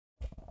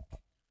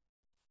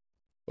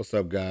What's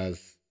up,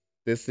 guys?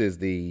 This is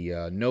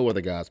the No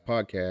Other Guys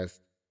podcast,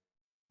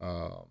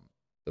 um,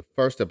 the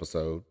first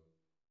episode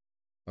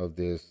of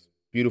this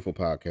beautiful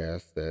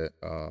podcast that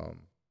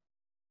um,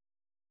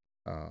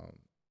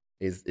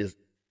 is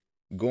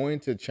going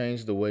to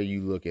change the way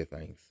you look at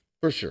things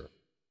for sure.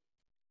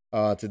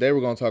 Today,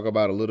 we're going to talk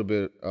about a little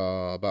bit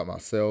about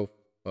myself.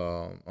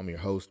 I'm your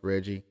host,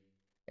 Reggie,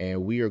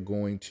 and we are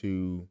going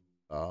to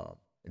uh,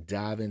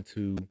 dive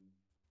into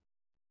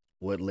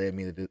what led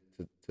me to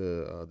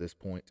this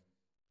point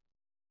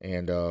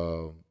and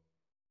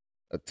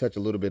touch a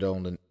little bit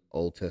on the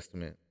Old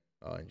Testament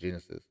in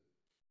Genesis.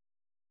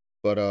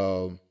 But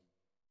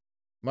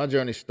my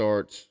journey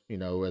starts,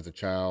 as a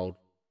child.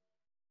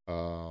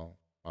 Uh,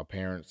 my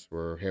parents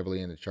were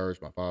heavily in the church.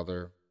 My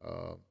father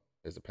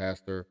is a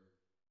pastor,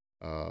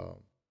 uh,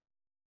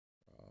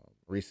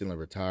 recently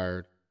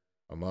retired.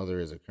 My mother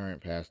is a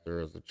current pastor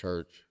of the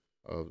church,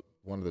 of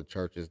one of the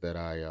churches that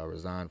I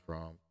resigned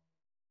from,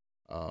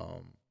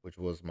 which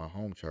was my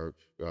home church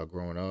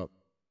growing up.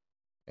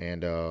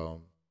 And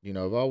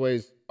I've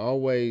always,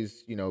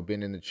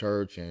 been in the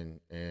church, and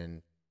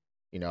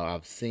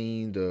I've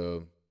seen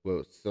the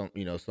well,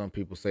 some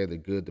people say the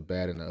good, the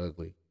bad, and the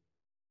ugly.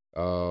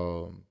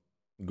 Um,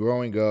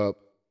 Growing up,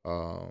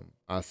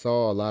 I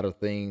saw a lot of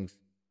things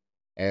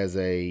as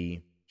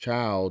a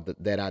child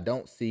that I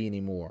don't see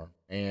anymore.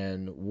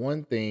 And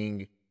one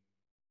thing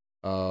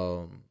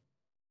um,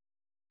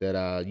 that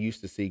I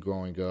used to see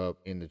growing up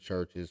in the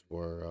churches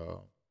were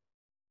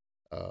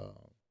uh,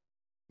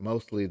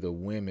 mostly the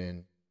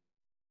women,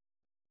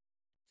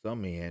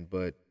 some men,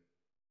 but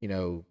you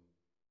know,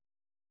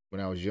 when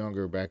I was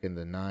younger, back in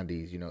the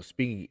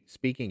 '90s,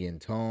 speaking in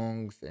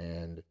tongues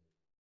and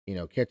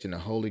catching the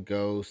Holy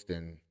Ghost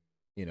and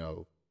you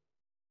know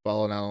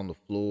falling out on the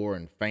floor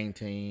and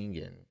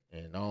fainting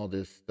and all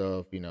this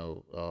stuff,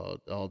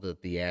 all the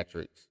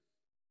theatrics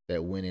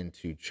that went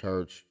into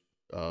church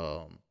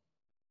um,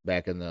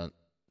 back in the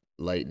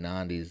late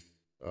 '90s.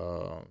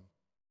 Um,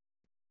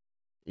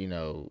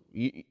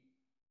 you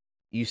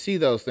you see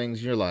those things,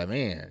 and you're like,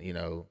 man,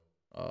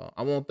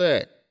 I want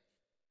that.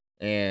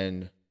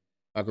 And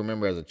I can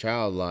remember as a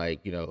child, like,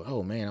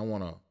 oh man, I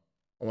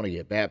wanna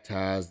get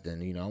baptized,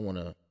 and you know, I want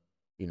to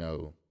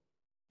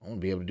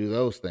be able to do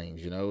those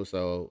things.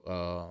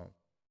 So,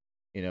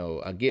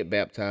 I get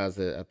baptized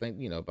at, I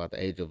think, about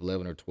the age of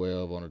 11 or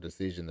 12 on a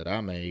decision that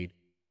I made,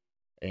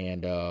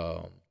 and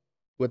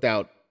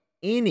without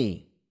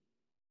any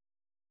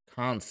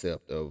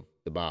concept of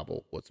the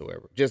Bible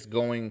whatsoever, just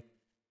going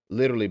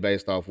literally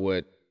based off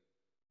what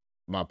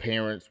my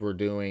parents were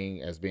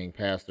doing as being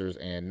pastors,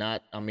 and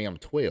not, I mean, I'm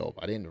 12.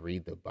 I didn't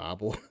read the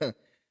Bible.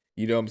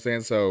 You know what I'm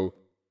saying? So,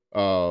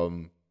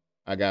 um,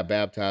 I got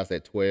baptized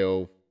at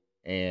 12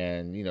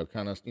 and,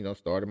 kind of,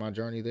 started my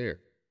journey there.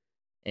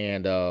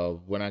 And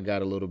when I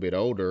got a little bit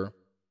older,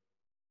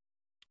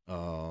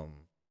 um,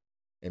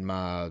 in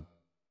my,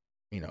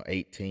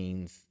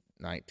 18s,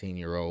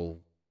 19-year-old,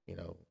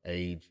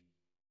 age,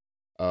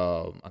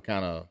 I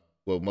kind of,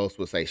 what most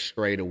would say,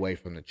 strayed away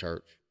from the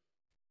church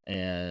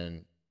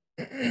and,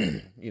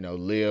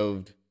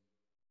 lived,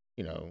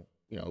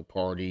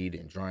 partied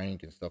and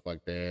drank and stuff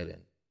like that.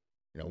 And,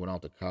 went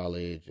off to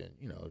college and,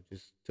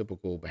 just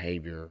typical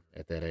behavior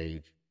at that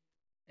age.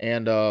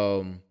 And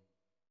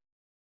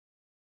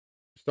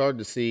started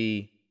to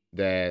see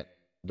that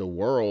the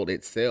world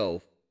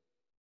itself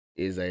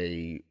is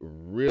a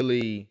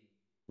really,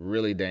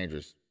 really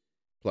dangerous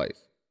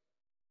place.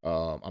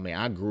 I mean,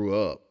 I grew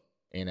up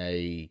in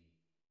a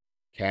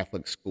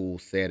Catholic school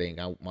setting.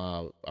 I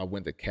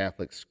went to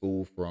Catholic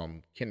school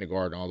from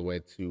kindergarten all the way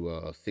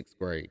to sixth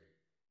grade.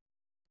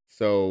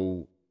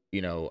 So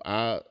you know,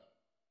 I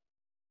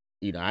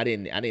I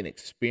didn't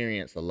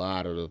experience a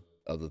lot of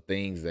the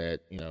things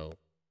that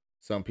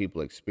some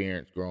people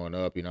experience growing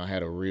up. I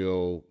had a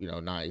real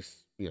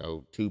nice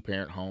two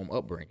parent home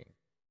upbringing,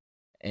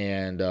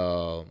 and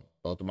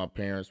both of my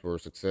parents were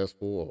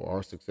successful or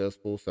are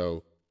successful.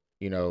 So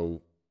you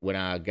know when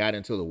I got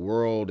into the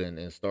world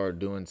and started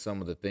doing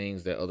some of the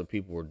things that other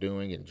people were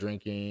doing and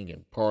drinking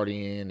and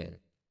partying and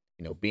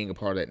being a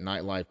part of that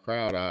nightlife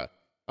crowd,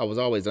 I was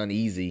always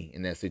uneasy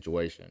in that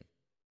situation.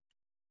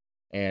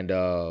 And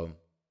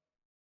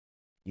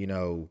you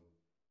know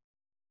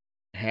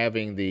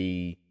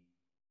having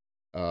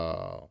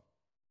uh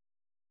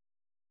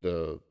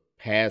the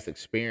past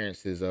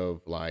experiences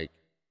of, like,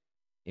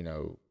 you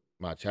know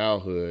my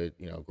childhood,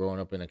 growing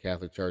up in a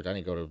Catholic church. I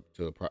didn't go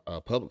to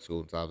a public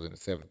school until I was in the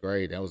seventh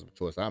grade. That was a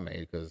choice I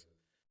made because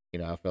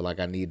I felt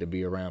like I needed to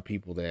be around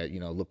people that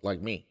looked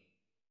like me,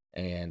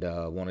 and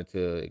wanted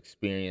to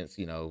experience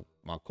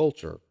my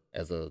culture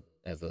as a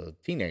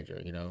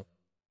teenager.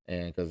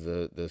 And because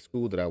the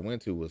school that I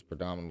went to was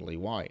predominantly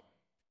white.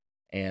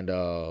 And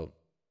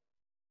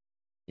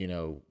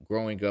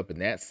growing up in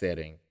that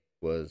setting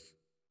was,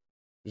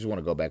 just want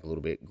to go back a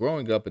little bit.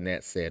 Growing up in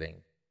that setting,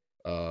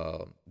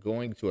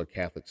 going to a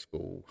Catholic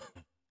school,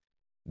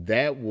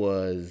 that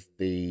was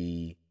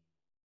the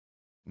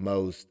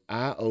most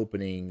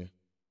eye-opening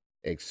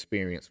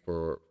experience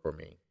for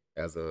me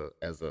as a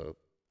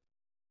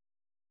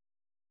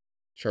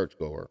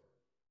churchgoer,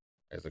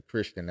 as a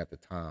Christian at the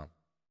time,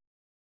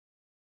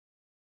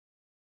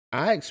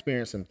 I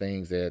experienced some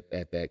things at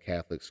that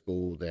Catholic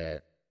school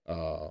that,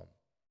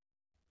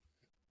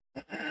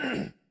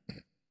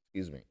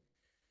 excuse me,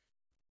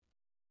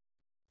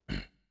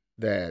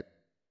 that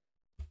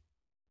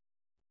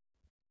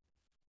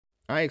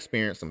I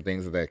experienced some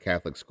things at that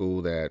Catholic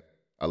school that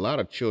a lot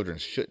of children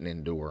shouldn't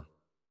endure.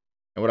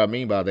 And what I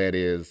mean by that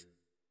is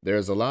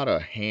there's a lot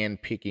of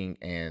hand picking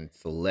and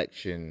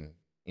selection,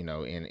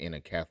 in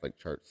a Catholic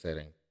church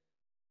setting.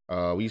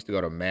 We used to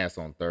go to mass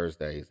on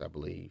Thursdays, I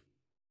believe.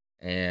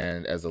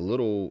 And as a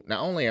little,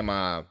 not only am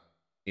I,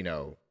 you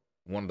know,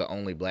 one of the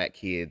only black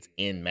kids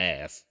in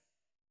mass,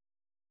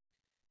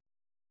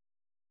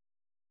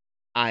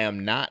 I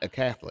am not a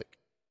Catholic.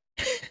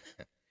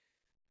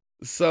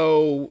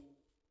 So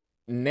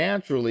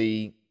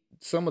naturally,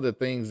 some of the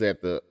things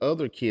that the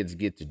other kids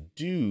get to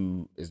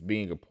do as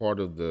being a part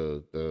of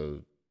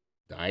the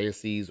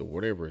diocese or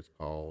whatever it's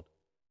called,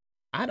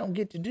 I don't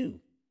get to do.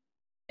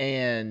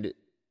 And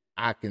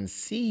I can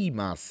see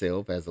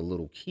myself as a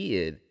little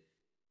kid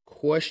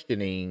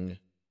questioning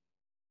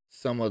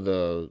some of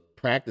the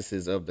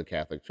practices of the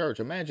Catholic Church.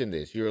 Imagine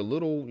this: you're a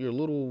little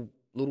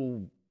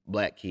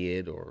black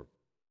kid, or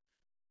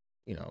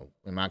in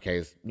my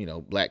case,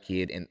 black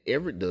kid, and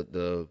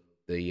the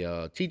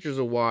teachers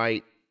are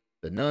white,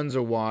 the nuns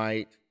are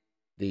white,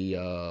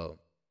 the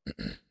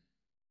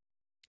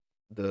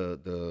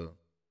the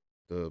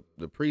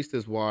the priest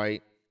is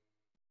white,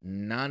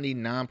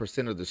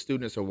 99% of the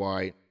students are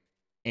white,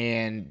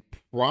 and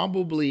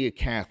probably a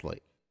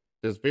Catholic.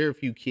 There's very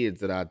few kids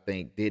that I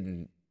think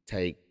didn't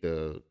take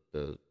the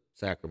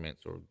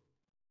sacraments or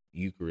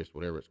Eucharist,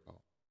 whatever it's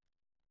called.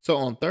 So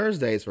on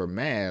Thursdays for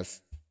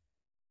mass,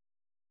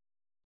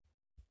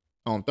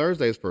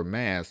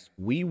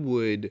 we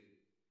would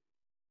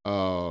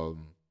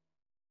um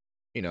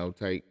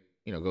take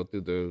go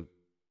through the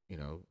you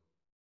know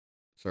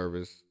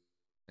service,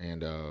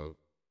 and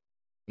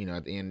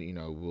at the end,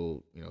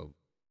 we'll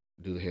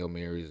do the Hail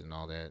Marys and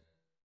all that.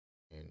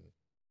 And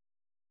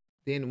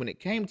then when it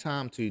came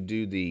time to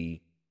do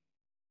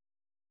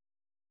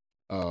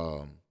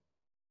um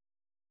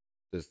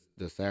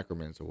the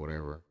sacraments or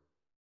whatever,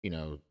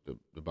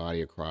 the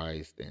body of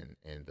Christ,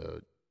 and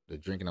the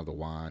drinking of the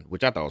wine,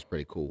 which I thought was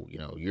pretty cool.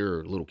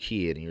 You're a little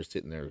kid and you're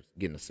sitting there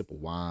getting a sip of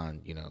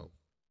wine.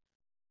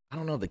 I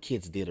don't know if the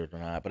kids did it or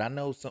not, but I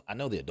know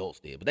the adults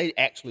did, but they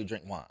actually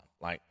drink wine,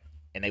 like,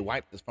 and they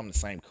wiped this from the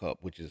same cup,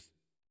 which is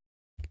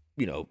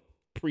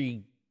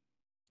pre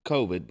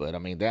COVID. But I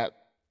mean,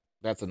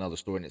 that's another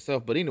story in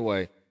itself. But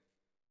anyway,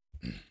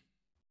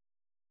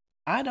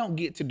 I don't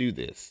get to do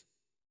this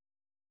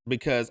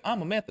because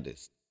I'm a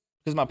Methodist,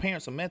 because my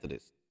parents are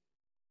Methodists.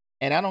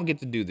 And I don't get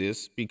to do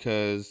this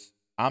because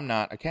I'm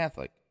not a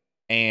Catholic.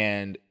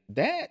 And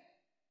that,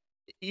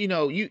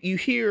 you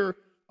hear,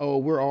 oh,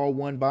 we're all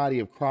one body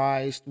of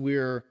Christ.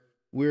 We're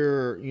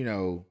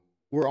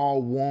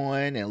all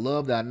one, and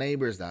love thy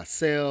neighbor as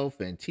thyself,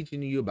 and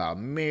teaching you about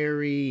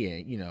Mary,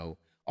 and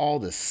all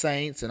the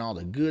saints and all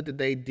the good that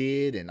they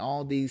did and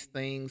all these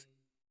things.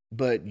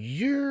 But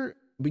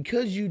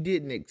because you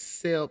didn't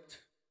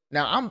accept.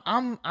 Now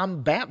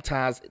I'm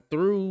baptized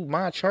through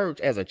my church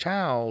as a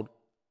child.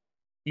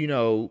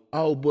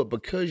 Oh, but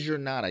because you're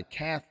not a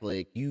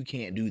Catholic, you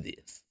can't do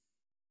this.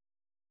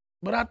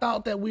 But I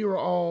thought that we were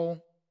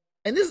all,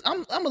 and this,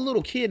 I'm a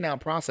little kid now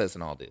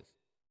processing all this.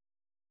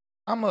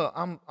 I'm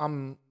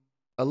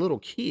a little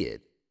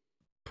kid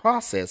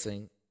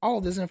processing all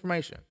this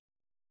information.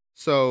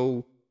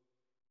 So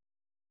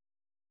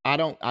I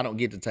don't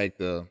get to take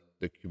the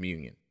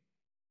communion.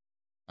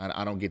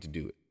 I don't get to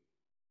do it.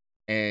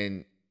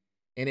 And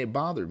it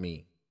bothered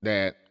me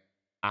that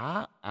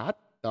I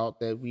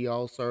thought that we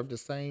all served the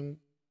same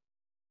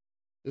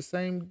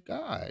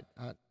God.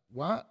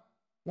 Why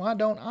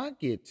don't I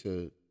get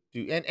to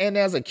do? And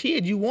as a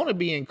kid, you want to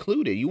be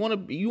included. You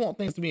want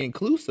things to be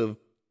inclusive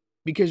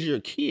because you're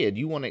a kid.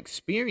 You want to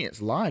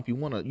experience life. You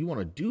want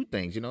to do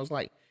things. It's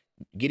like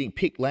getting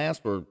picked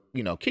last for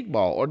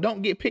kickball, or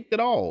don't get picked at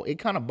all. It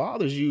kind of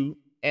bothers you,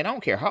 and I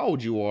don't care how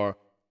old you are.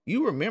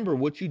 You remember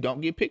what you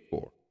don't get picked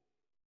for.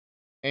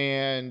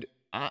 And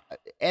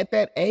at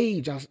that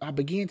age, I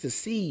began to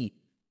see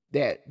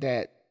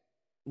that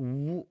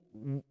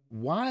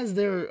why is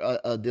there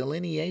a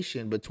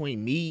delineation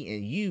between me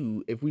and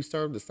you if we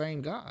serve the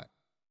same God?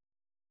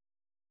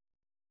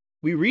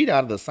 We read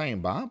out of the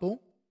same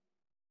Bible.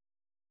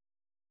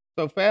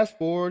 So fast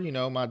forward,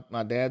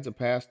 my dad's a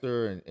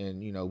pastor,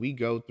 and we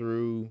go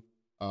through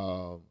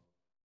um,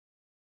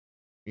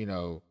 you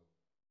know,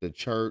 the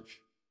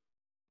church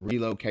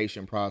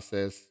relocation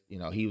process.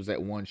 He was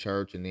at one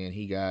church, and then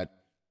he got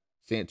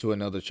sent to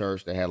another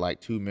church that had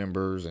like two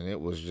members, and it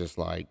was just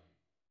like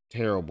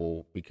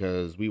terrible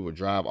because we would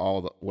drive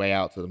all the way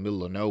out to the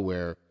middle of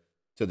nowhere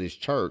to this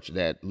church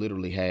that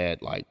literally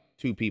had like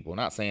two people.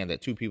 Not saying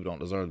that two people don't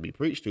deserve to be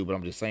preached to, but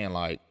I'm just saying,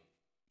 like,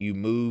 you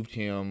moved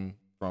him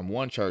from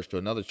one church to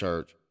another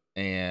church,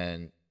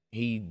 and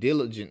he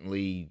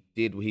diligently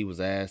did what he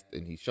was asked,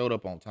 and he showed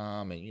up on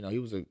time, and he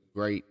was a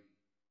great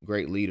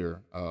great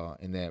leader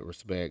in that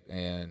respect,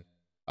 and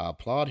I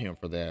applaud him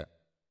for that.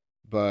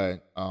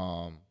 But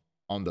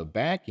on the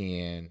back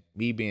end,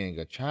 me being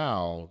a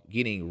child,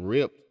 getting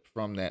ripped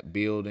from that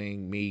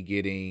building, me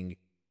getting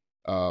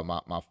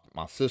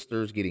my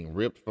sisters getting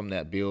ripped from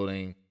that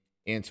building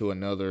into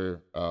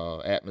another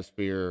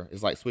atmosphere.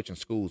 It's like switching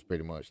schools,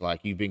 pretty much.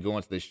 Like you've been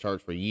going to this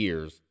church for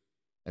years,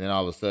 and then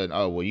all of a sudden,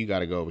 oh well, you got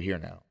to go over here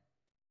now.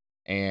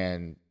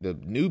 And the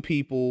new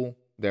people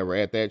that were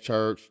at that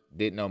church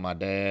didn't know my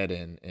dad,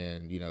 and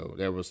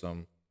there was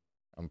some.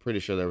 I'm pretty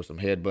sure there was some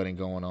headbutting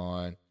going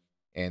on,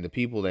 and the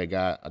people that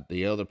got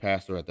the other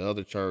pastor at the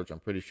other church, I'm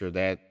pretty sure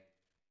that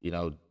you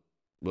know,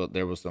 well,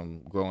 there was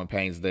some growing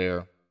pains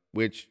there,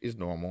 which is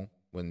normal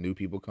when new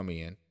people come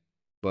in.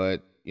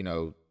 But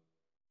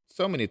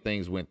so many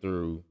things went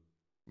through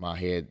my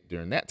head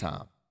during that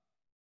time.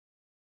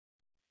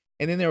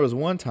 And then there was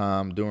one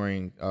time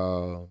during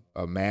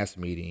a mass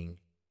meeting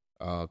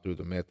through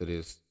the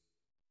Methodist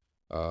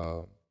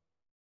uh,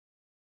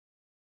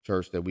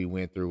 church that we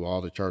went through.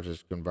 All the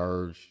churches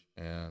converged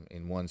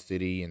in one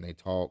city, and they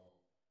talked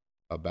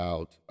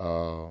about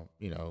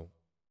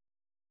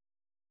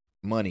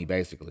money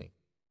basically.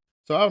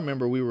 So I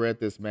remember we were at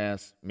this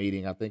mass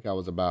meeting. I think I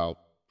was about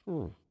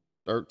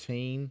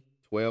 13,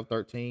 12,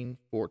 13,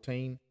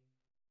 14.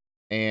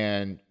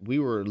 And we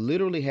were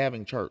literally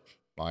having church.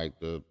 Like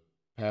the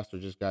pastor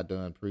just got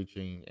done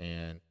preaching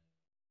and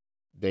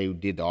they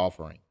did the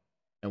offering.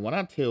 And when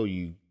I tell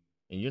you,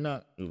 and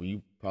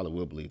you probably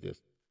will believe this,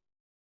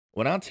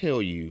 when I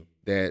tell you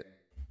that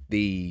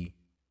the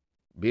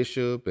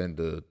bishop and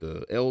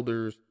the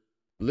elders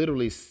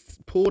literally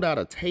pulled out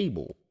a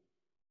table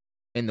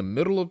in the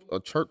middle of a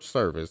church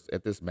service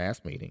at this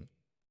mass meeting,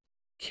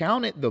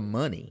 counted the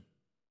money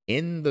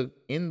in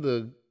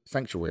the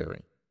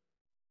sanctuary,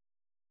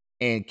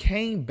 and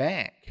came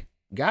back,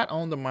 got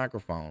on the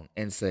microphone,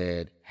 and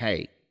said,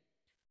 "Hey,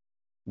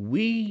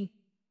 we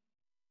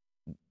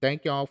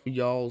thank y'all for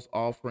y'all's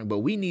offering, but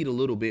we need a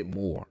little bit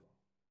more.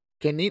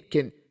 Can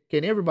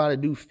everybody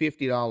do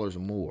 $50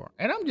 more?"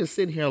 And I'm just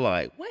sitting here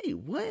like, wait,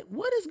 what?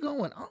 What is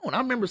going on? I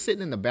remember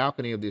sitting in the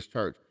balcony of this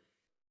church,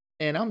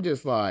 and I'm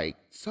just like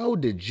so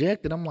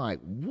dejected. I'm like,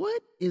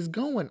 what is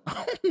going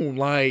on?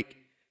 Like,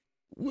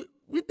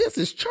 this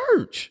is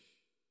church.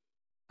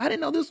 I didn't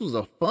know this was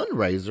a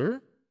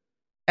fundraiser.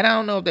 And I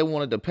don't know if they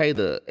wanted to pay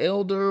the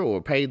elder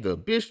or pay the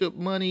bishop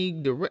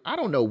money. I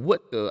don't know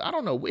I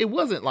don't know. It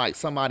wasn't like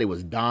somebody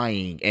was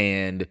dying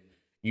and,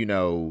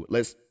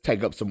 let's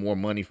take up some more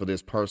money for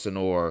this person,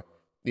 or,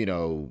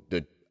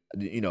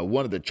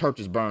 one of the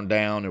churches burned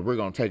down and we're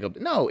going to take up.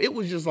 No, it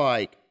was just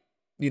like,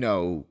 you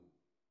know,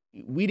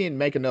 we didn't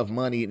make enough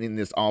money in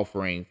this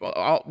offering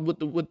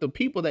with the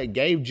people that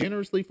gave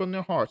generously from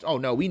their hearts. Oh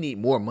no, we need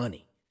more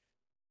money.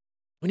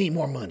 We need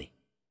more money.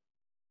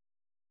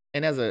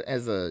 And as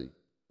a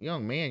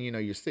young man,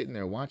 you're sitting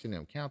there watching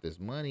them count this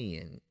money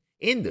and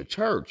in the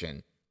church,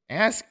 and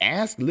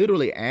ask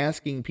literally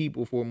asking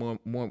people for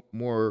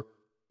more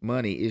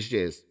money is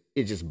just,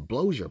 it just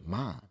blows your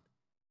mind.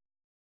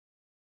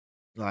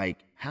 Like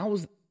how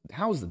is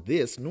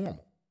this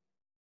normal?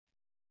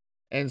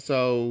 And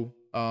so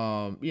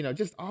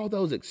just all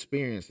those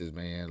experiences,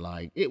 man,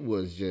 like it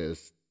was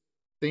just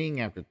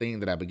thing after thing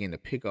that I began to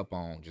pick up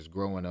on just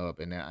growing up,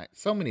 and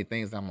so many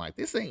things I'm like,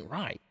 this ain't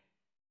right.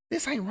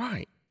 This ain't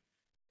right.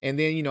 And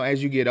then,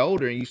 as you get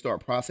older and you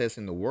start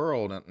processing the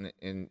world,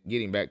 and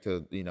getting back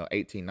to,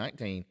 18,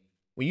 19,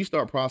 when you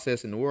start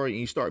processing the world and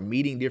you start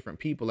meeting different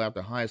people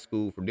after high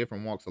school from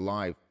different walks of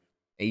life,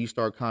 and you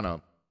start kind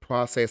of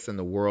processing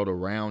the world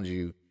around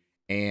you,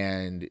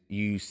 and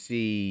you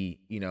see,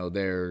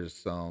 there's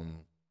some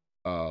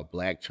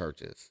black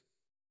churches,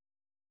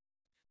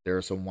 there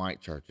are some white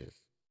churches,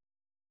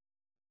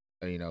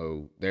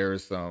 there are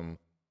some,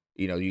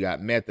 you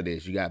got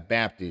Methodists, you got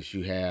Baptists,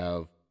 you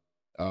have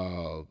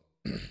uh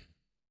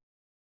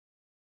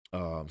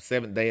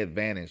Seventh Day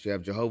Adventist, you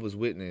have Jehovah's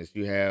Witness,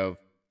 you have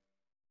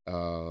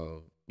uh,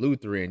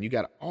 Lutheran, you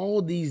got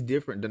all these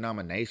different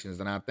denominations,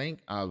 and I think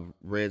I've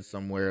read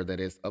somewhere that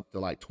it's up to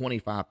like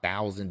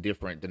 25,000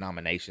 different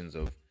denominations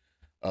of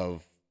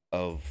of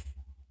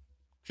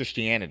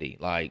Christianity.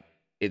 Like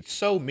it's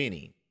so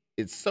many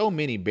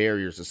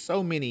barriers, there's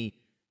so many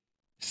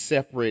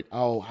separate.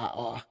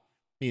 I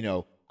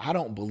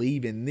don't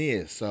believe in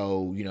this,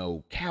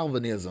 so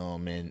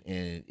Calvinism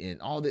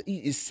and all that.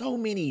 It's so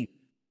many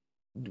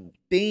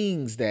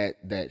things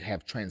that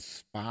have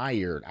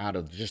transpired out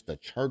of just the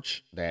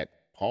church that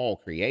Paul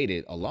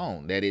created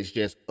alone, that is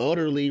just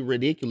utterly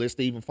ridiculous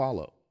to even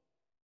follow.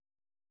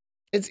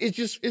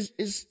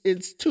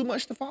 It's too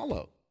much to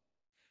follow.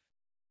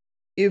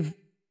 If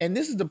And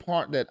this is the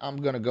part that I'm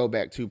going to go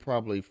back to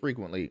probably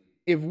frequently.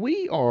 If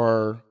we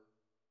are,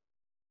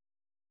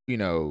 you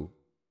know,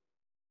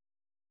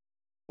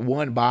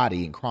 one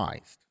body in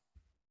Christ,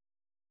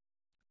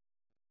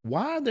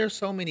 why are there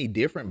so many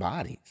different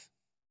bodies?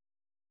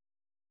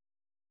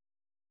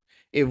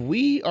 If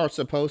we are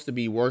supposed to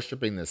be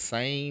worshiping the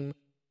same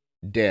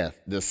death,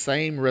 the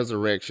same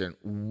resurrection.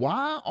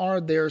 Why are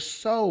there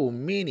so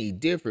many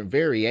different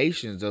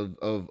variations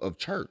of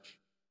church?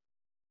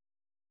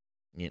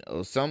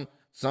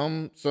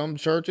 Some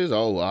churches,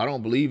 oh, I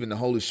don't believe in the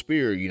Holy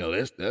Spirit.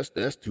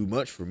 That's too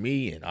much for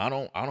me, and I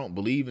don't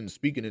believe in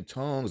speaking in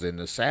tongues, and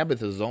the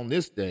Sabbath is on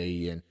this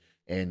day, and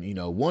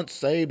once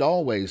saved,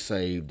 always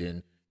saved,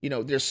 and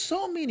there's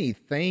so many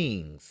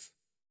things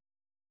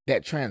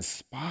that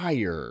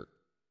transpired.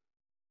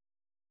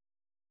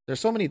 There's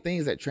so many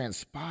things that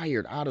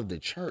transpired out of the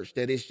church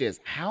that it's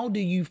just, how do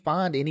you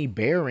find any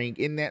bearing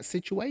in that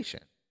situation?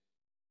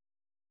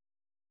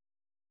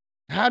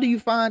 How do you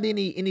find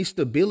any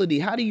stability?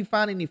 How do you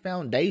find any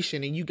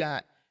foundation? And you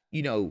got,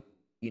 you know,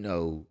 you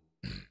know,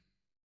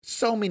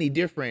 so many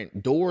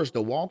different doors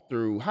to walk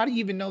through. How do you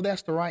even know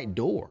that's the right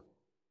door?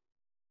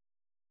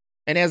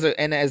 And as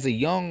a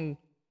young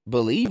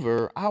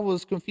believer, I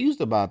was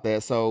confused about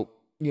that. So,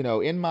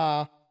 in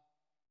my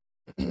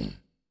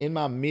in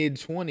my mid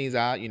 20s,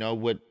 I,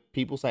 what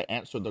people say,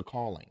 answered the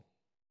calling.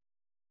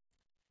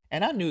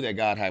 And I knew that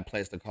God had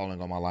placed a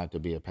calling on my life to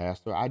be a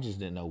pastor. I just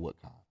didn't know what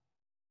kind.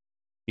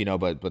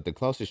 But the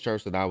closest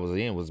church that I was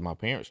in was my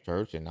parents'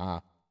 church, and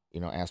I,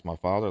 asked my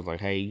father, I was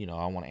like, hey,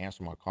 I want to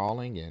answer my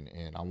calling,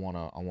 and I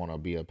wanna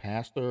be a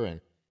pastor,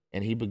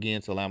 and he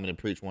began to allow me to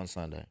preach one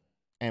Sunday,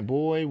 and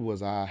boy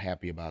was I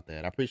happy about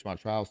that. I preached my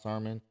trial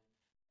sermon,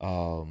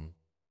 um,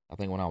 I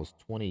think when I was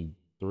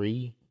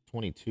 23,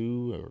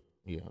 22, or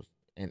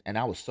and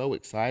I was so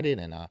excited,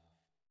 and I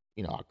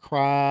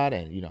cried,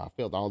 and I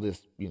felt all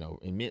this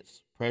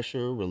immense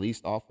pressure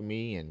released off of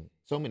me, and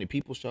so many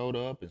people showed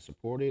up and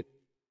supported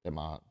that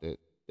my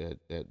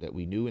that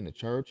we knew in the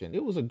church, and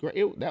it was a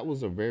great that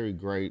was a very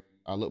great.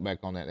 I look back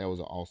on that. That was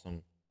an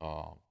awesome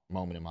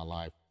moment in my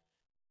life.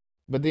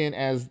 But then,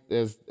 as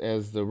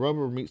the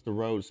rubber meets the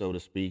road, so to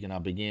speak, and I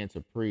began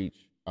to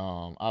preach,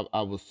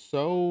 I was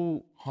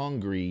so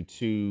hungry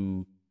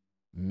to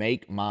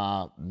make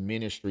my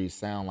ministry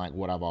sound like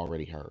what I've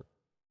already heard.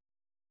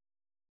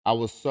 I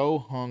was so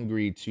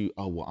hungry to,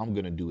 oh, well, I'm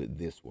going to do it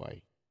this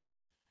way.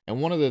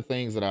 And one of the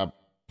things that I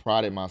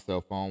prided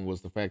myself on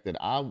was the fact that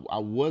I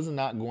was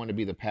not going to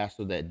be the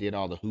pastor that did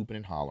all the hooping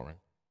and hollering.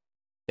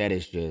 That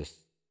is just,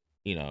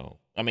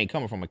 I mean,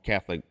 coming from a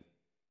Catholic,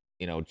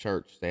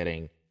 church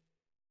setting,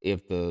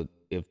 if the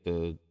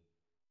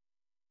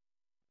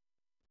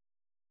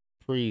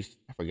priest,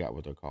 I forgot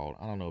what they're called.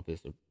 I don't know if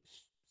it's a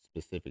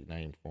specific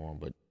name for them,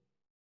 but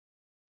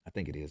I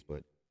think it is.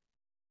 But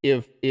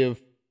if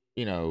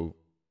you know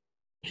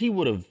he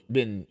would have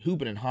been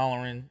hooping and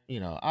hollering,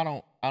 I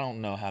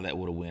don't know how that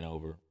would have went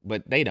over.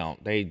 But they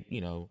don't. They,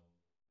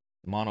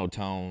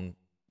 monotone,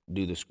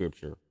 do the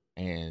scripture.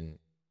 And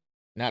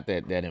not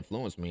that that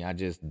influenced me. I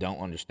just don't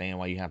understand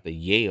why you have to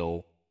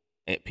yell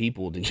at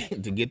people to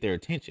get their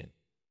attention,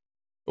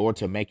 or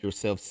to make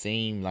yourself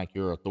seem like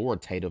you're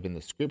authoritative in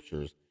the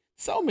scriptures.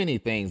 So many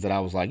things that I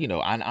was like,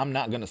 I'm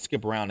not going to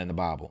skip around in the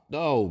Bible.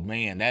 Oh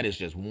man, that is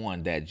just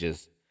one that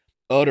just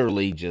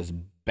utterly just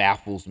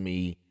baffles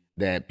me,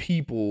 that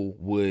people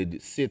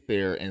would sit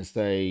there and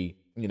say,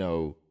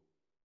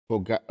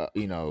 for God,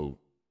 you know,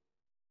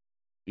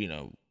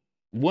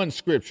 one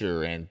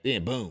scripture, and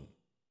then boom,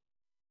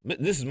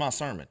 this is my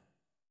sermon.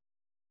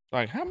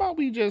 Like, how about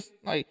we just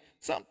like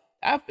some?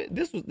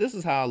 This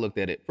is how I looked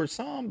at it. For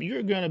some,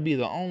 you're gonna be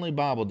the only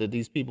Bible that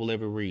these people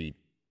ever read.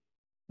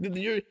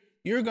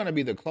 You're gonna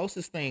be the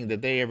closest thing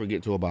that they ever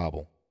get to a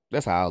Bible.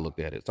 That's how I looked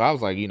at it. So I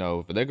was like,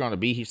 if they're gonna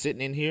be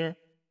sitting in here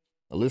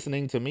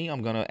listening to me,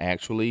 I'm gonna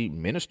actually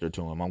minister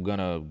to them. I'm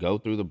gonna go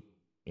through the.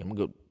 I'm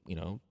gonna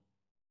go,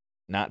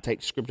 not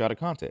take scripture out of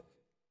context.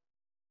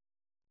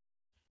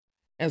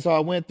 And so I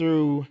went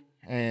through,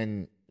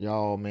 and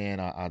y'all, man,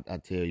 I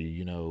tell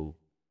you,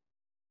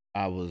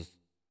 I was,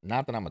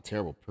 not that I'm a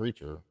terrible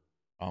preacher.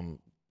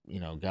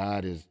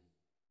 God has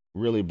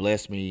really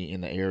blessed me in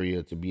the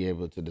area to be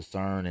able to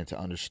discern and to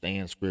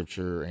understand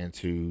scripture, and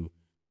to,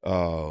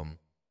 um,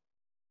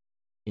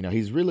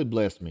 he's really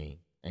blessed me.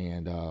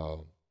 And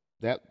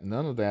that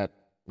none of that,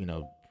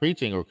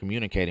 preaching or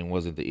communicating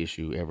wasn't the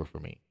issue ever for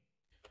me.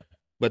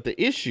 But the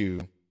issue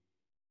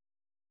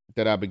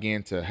that I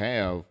began to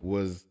have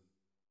was,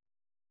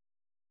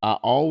 I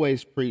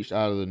always preached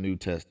out of the New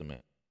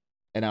Testament.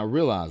 And I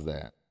realized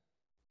that.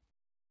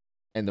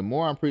 And the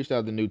more I preached out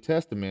of the New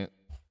Testament,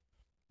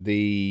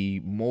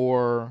 the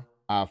more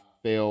I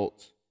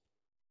felt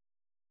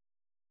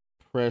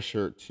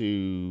pressure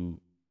to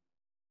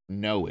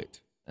know it.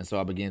 And so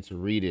I began to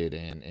read it,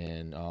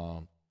 and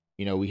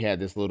we had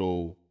this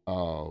little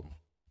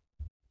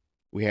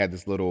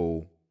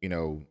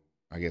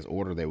I guess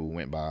order that we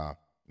went by.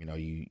 You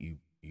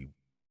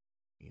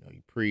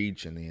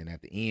preach, and then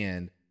at the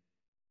end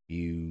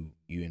you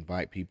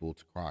invite people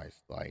to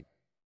Christ. Like,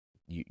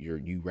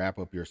 you wrap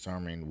up your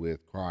sermon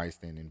with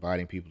Christ and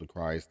inviting people to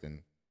Christ,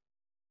 and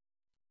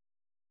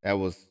that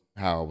was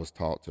how I was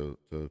taught to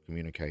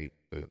communicate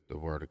the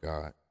word of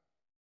God.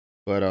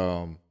 But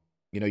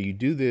you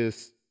do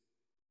this,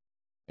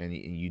 and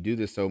you do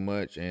this so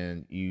much,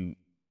 and you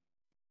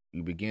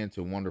begin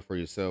to wonder for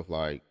yourself,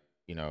 like,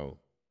 you know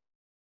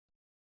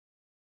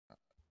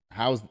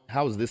how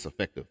is this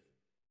effective?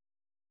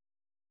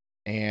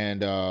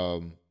 And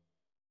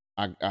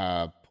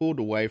I pulled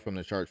away from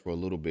the church for a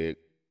little bit,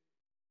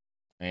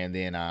 and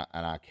then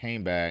I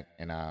came back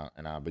and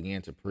I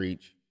began to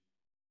preach,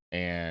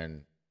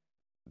 and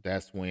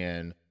that's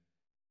when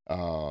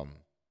um,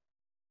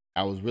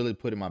 I was really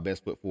putting my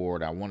best foot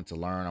forward. I wanted to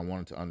learn, I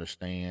wanted to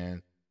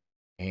understand,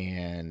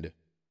 and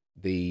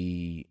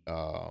the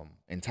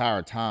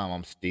entire time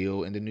I'm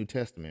still in the New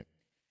Testament.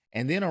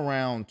 And then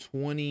around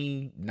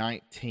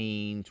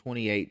 2019,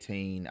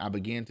 2018, I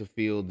began to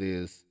feel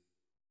this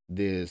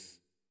this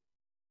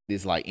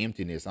like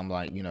emptiness. I'm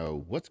like,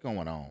 what's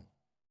going on?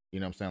 You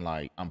know what I'm saying?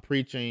 Like I'm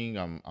preaching,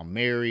 I'm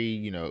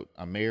married,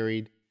 I'm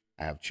married,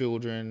 I have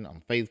children,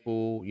 I'm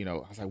faithful, I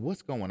was like,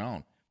 what's going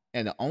on?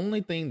 And the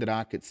only thing that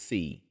I could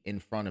see in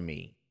front of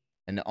me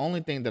and the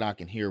only thing that I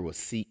can hear was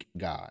seek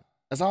God.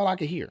 That's all I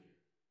could hear.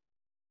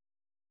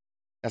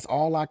 That's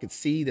all I could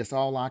see. That's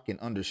all I can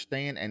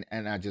understand.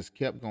 And I just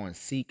kept going,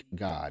 seek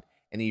God.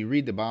 And then you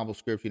read the Bible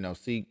scripture,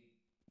 seek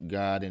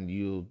God and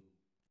you'll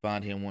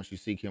find him once you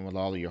seek him with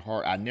all of your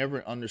heart. I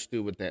never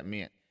understood what that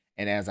meant.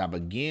 And as I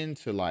begin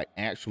to like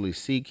actually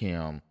seek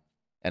him,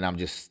 and I'm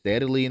just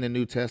steadily in the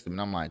New Testament,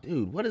 I'm like,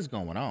 dude, what is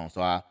going on?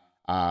 So I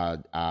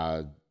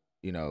as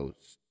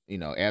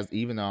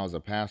even though I was a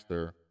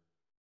pastor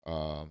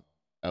of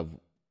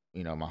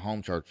my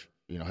home church,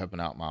 helping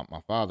out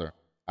my father,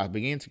 I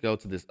began to go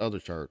to this other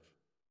church,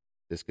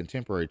 this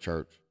contemporary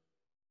church.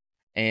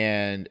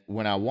 And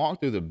when I walked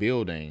through the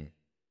building,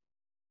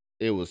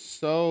 it was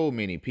so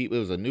many people. It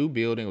was a new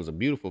building. It was a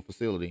beautiful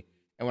facility.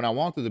 And when I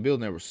walked through the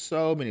building, there were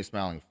so many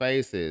smiling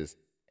faces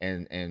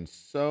and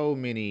so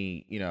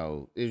many,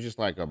 it was just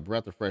like a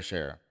breath of fresh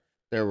air.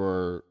 There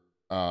were,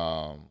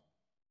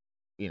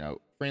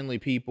 friendly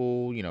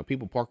people,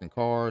 people parking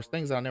cars,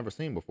 things I never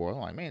seen before. I'm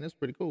like, man, that's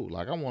pretty cool.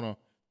 Like I want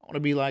to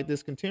be like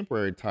this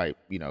contemporary type,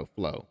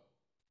 flow.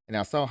 And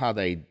I saw how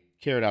they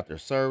carried out their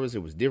service.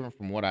 It was different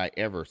from what I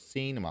ever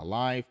seen in my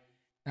life.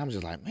 And I'm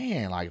just like,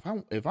 man, like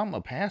if I'm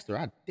a pastor,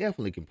 I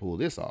definitely can pull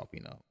this off.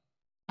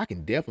 I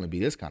can definitely be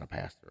this kind of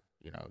pastor.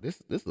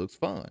 This looks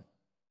fun.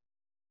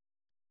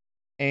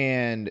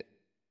 And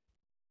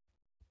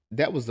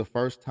that was the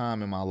first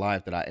time in my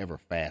life that I ever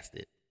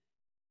fasted.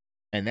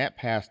 And that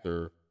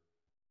pastor,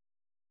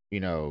 you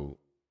know,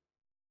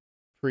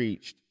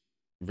 preached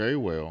very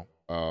well.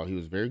 He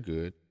was very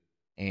good,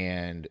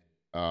 and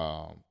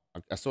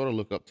I sort of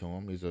look up to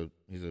him. He's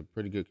a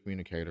pretty good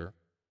communicator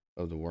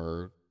of the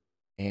word,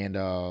 and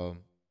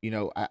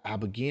I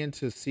began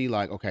to see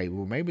like, okay,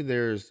 well maybe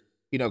there's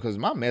because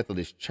my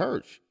Methodist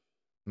church,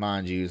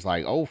 mind you, is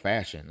like old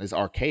fashioned. It's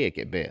archaic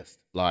at best.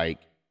 Like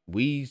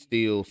we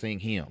still sing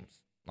hymns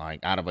like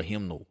out of a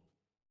hymnal,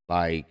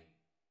 like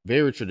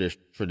very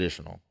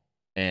traditional.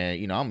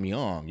 And I'm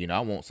young. I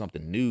want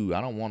something new.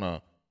 I don't want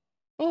to.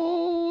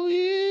 Oh,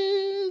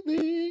 is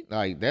the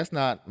like that's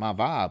not my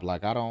vibe.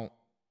 Like I don't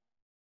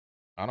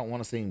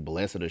want to sing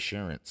Blessed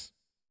Assurance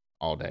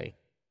all day.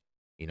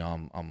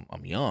 I'm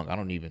young. I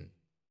don't even.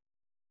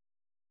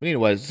 But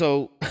anyways,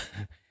 so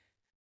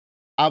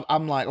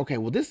I'm like, okay,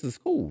 well, this is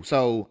cool.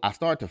 So I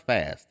start to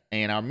fast,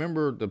 and I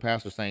remember the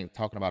pastor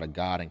talking about a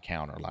God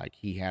encounter, like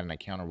he had an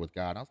encounter with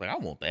God. I was like, I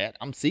want that.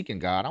 I'm seeking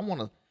God. I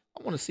want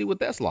to see what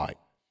that's like.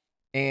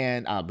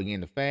 And I began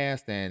to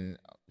fast, and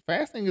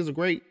fasting is a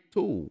great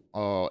tool.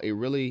 It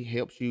really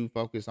helps you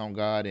focus on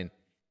God, and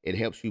it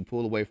helps you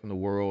pull away from the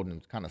world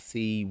and kind of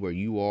see where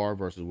you are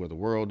versus where the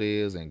world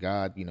is, and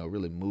God,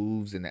 really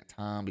moves in that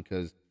time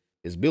because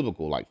it's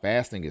biblical. Like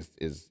fasting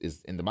is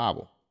in the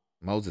Bible.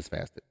 Moses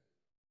fasted.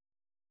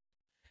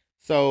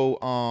 So,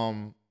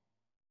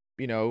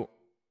 you know,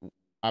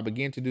 I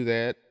began to do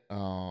that,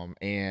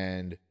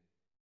 and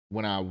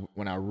when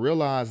I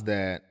realized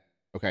that,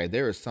 okay,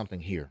 there is something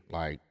here.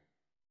 Like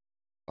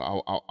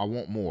I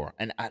want more,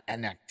 and I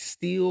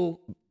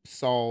still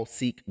saw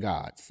seek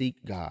God,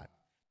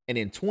 and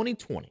in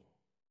 2020,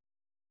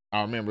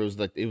 I remember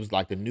it was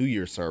like the New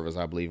Year service,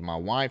 I believe. My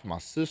wife, my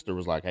sister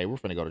was like, "Hey, we're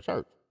finna go to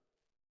church,"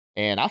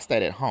 and I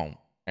stayed at home,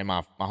 and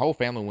my whole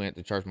family went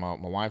to church. My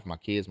wife, my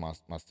kids, my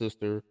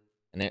sister,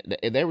 and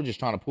they were just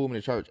trying to pull me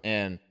to church,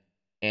 and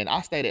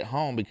I stayed at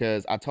home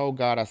because I told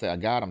God, I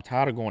said, God, I'm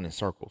tired of going in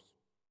circles.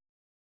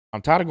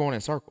 I'm tired of going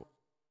in circles.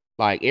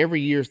 Like every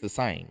year's the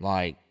same.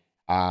 Like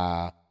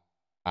I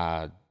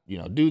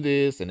do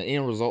this and the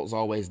end result's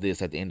always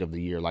this at the end of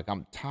the year. Like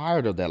I'm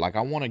tired of that. Like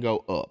I want to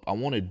go up. I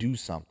want to do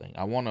something.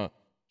 I want to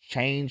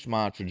change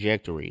my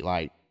trajectory.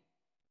 Like,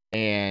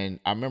 and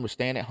I remember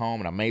staying at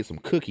home and I made some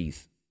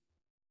cookies,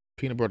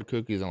 peanut butter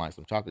cookies and like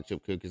some chocolate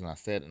chip cookies, and I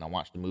sat and I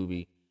watched the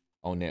movie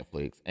on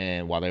Netflix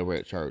and while they were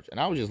at church. And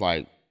I was just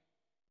like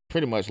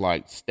pretty much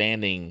like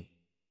standing,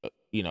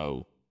 you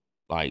know,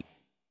 like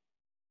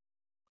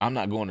I'm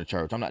not going to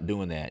church. I'm not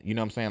doing that. You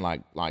know what I'm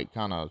saying? Like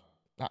kind of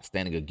not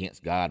standing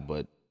against God,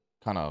 but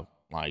kind of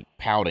like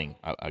pouting.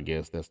 I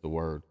guess that's the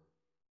word.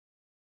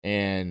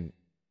 And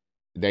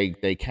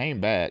they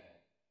came back,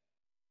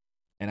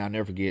 and I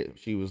never forget.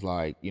 She was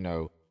like,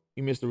 you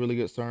missed a really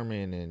good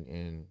sermon,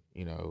 and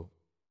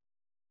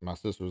my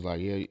sister was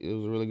like, "Yeah, it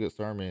was a really good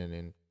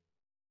sermon,"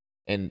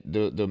 and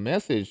the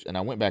message. And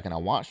I went back and I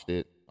watched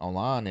it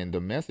online, and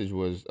the message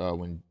was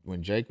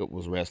when Jacob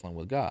was wrestling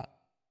with God,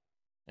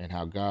 and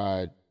how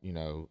God,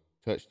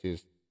 touched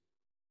his,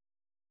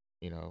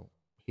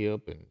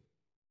 hip and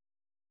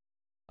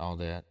all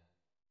that.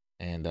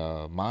 And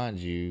mind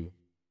you,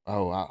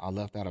 I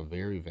left out a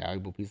very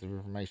valuable piece of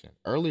information.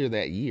 Earlier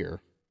that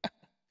year,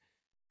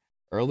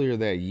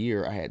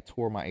 I had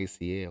tore my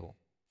ACL,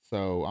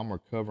 so I'm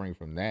recovering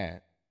from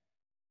that,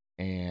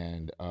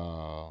 and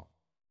um,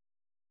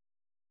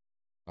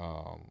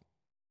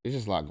 it's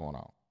just a lot going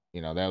on.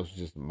 That was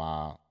just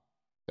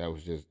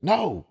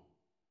no,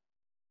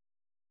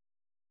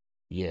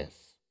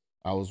 yes,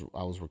 I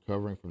was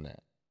recovering from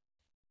that,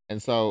 and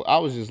so I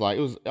was just like,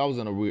 I was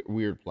in a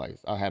weird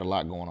place. I had a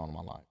lot going on in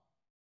my life,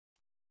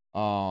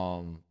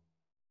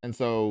 and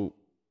so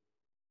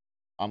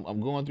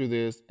I'm going through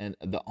this, and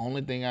the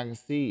only thing I can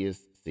see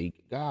is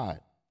seek God.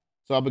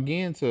 So I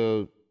began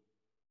to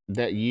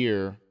that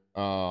year,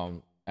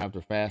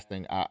 after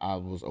fasting, I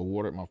was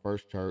awarded my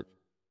first church,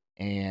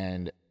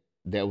 and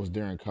that was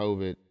during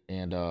COVID,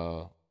 and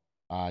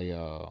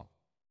I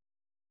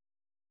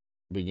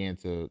began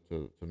to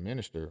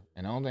minister,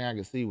 and the only thing I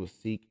could see was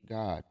seek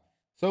God.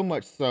 So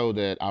much so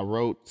that I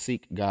wrote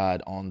 "Seek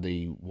God" on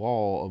the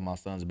wall of my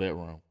son's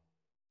bedroom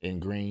in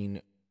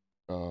green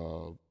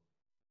uh,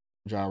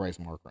 dry erase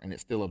marker, and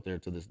it's still up there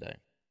to this day.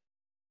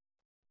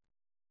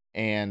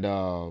 And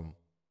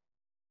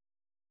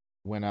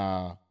when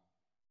I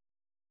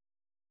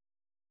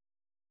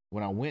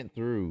when I went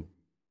through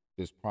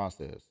this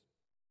process,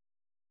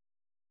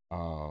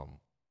 um,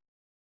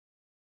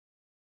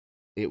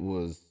 it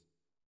was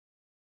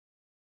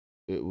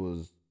it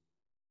was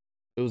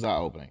it was eye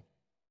opening.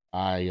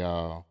 I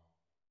uh,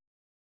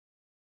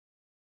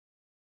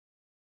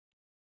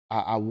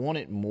 I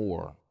wanted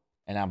more,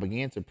 and I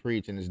began to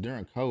preach, and it's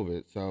during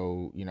COVID,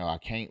 so I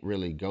can't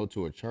really go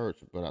to a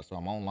church, but so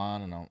I'm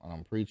online and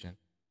I'm preaching,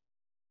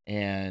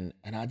 and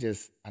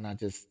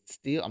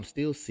I'm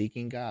still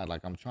seeking God,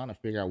 like I'm trying to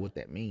figure out what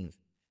that means,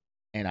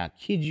 and I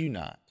kid you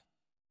not,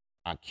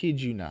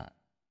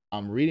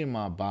 I'm reading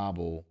my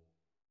Bible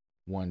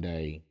one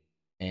day,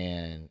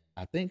 and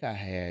I think I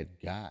had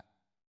got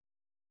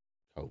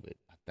COVID.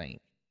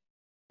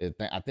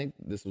 I think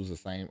this was the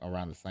same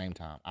around the same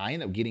time. I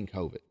ended up getting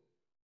COVID,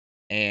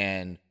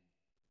 and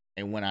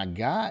when I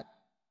got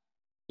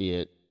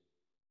it,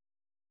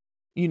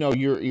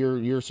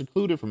 you're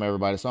secluded from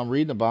everybody. So I'm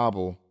reading the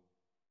Bible,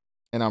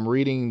 and I'm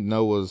reading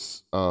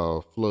Noah's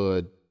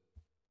flood,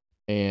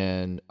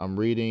 and I'm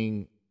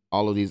reading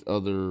all of these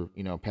other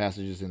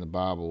passages in the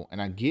Bible,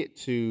 and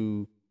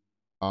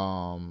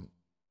um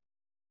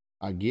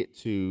I get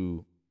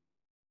to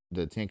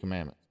the Ten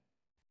Commandments.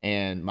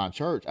 And my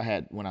church,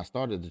 when I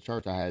started the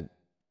church, I had,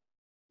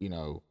 you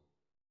know,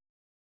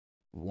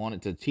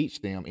 wanted to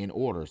teach them in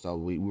order. So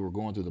we were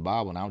going through the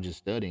Bible, and I was just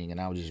studying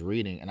and I was just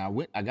reading. And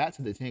I got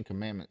to the Ten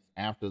Commandments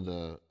after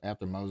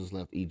Moses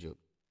left Egypt.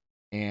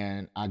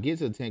 And I get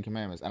to the Ten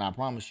Commandments, and I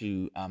promise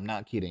you, I'm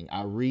not kidding.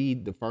 I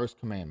read the first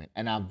commandment,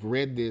 and I've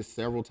read this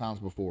several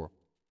times before.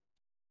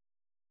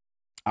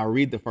 I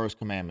read the first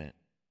commandment,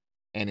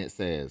 and it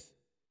says,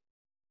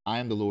 I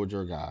am the Lord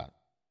your God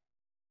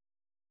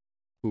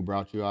who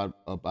brought you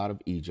up out of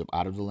Egypt,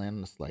 out of the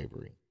land of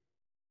slavery.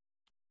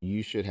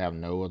 You should have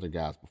no other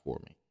gods before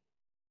me.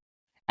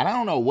 And I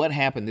don't know what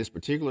happened this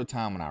particular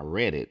time when I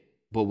read it,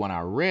 but when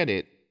I read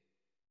it,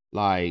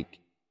 like,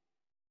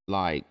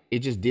 it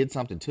just did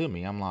something to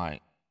me. I'm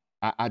like,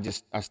 I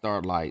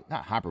started like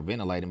not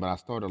hyperventilating, but I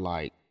started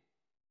like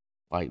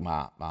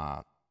my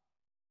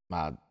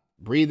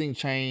breathing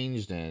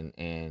changed,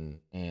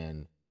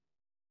 and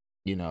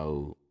you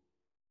know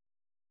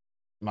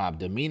my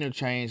demeanor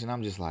changed, and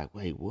I'm just like,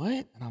 wait, what?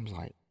 And I'm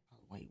like,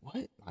 wait,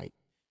 what? Like,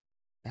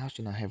 thou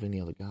should not have any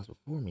other gods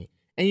before me.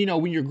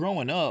 And when you're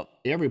growing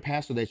up, every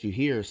pastor that you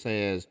hear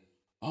says,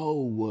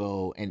 "Oh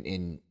well,"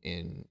 and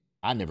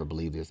I never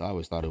believed this. I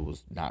always thought it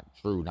was not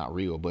true, not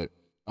real. But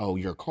oh,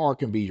 your car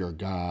can be your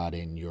god,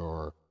 and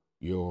your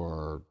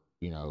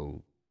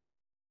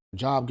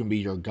job can be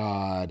your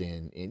god,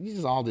 and this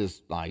is all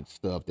this like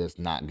stuff that's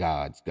not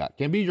God's God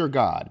can be your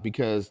god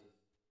because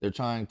they're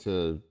trying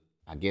to,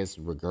 I guess,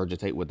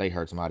 regurgitate what they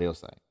heard somebody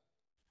else say.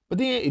 But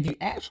then if you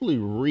actually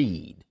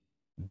read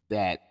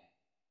that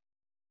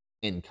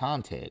in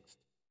context,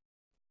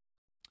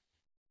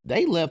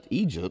 they left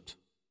Egypt.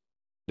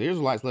 The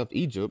Israelites left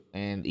Egypt,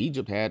 and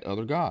Egypt had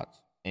other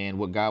gods. And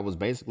what God was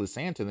basically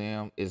saying to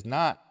them is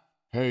not,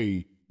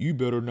 "Hey, you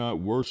better not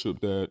worship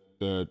that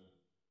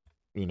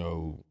you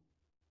know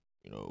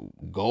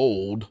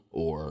gold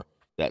or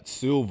that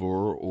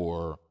silver,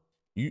 or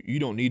you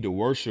don't need to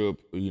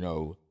worship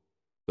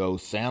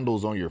those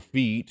sandals on your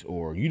feet,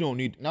 or you don't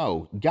need."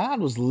 No,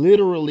 God was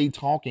literally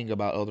talking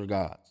about other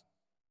gods,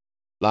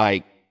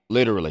 like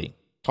literally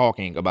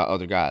talking about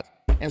other gods.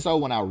 And so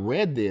when I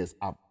read this,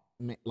 I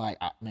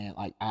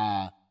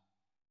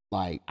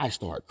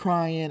started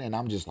crying, and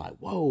I'm just like,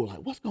 whoa, like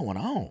what's going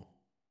on?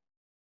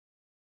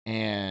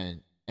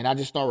 And and I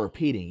just start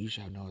repeating, "You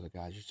shall know the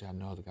gods. You shall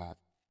know the gods."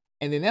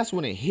 And then that's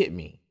when it hit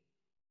me.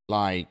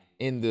 Like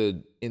in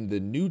the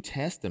New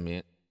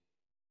Testament,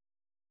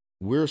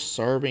 we're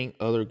serving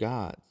other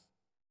gods.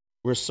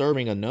 We're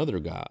serving another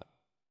God.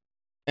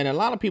 And a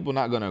lot of people are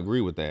not going to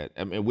agree with that,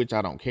 I mean, which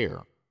I don't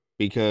care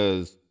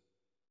because,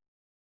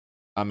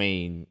 I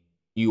mean,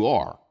 you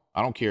are.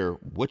 I don't care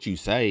what you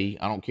say.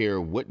 I don't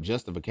care what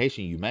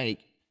justification you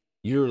make.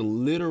 You're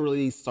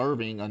literally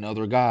serving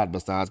another God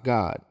besides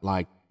God.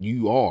 Like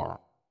you are.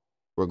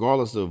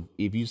 Regardless of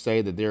if you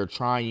say that they're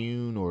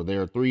triune or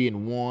they're three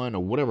in one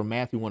or whatever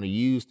math you want to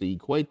use to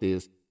equate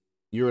this,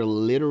 you're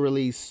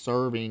literally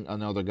serving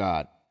another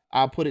God.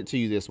 I'll put it to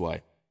you this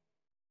way.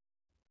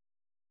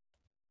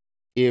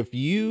 If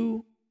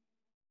you,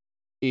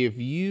 if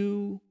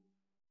you,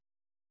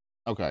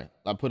 okay,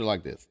 I'll put it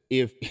like this.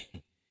 If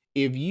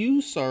if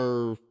you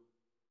serve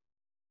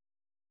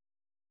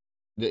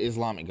the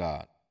Islamic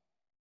God,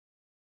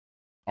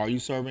 are you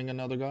serving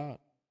another God?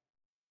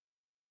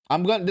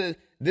 I'm gonna.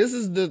 This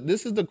is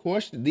the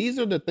question. These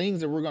are the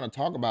things that we're gonna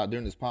talk about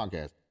during this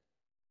podcast.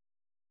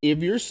 If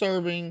you're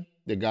serving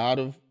the God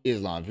of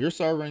Islam, if you're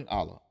serving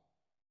Allah,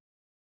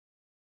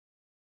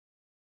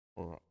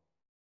 or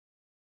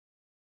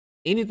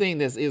anything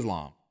that's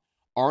Islam,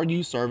 are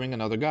you serving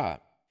another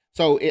God?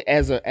 So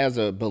as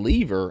a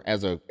believer,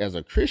 as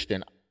a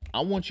Christian,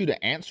 I want you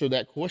to answer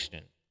that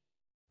question.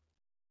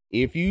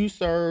 If you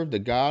serve the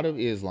God of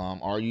Islam,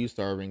 are you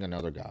serving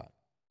another God?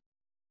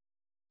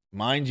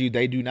 Mind you,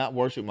 they do not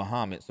worship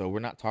Muhammad, so we're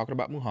not talking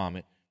about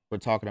Muhammad. We're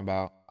talking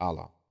about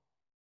Allah.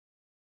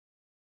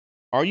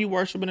 Are you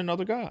worshiping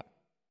another God?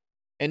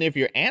 And if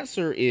your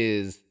answer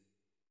is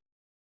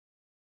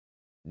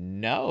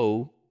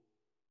no,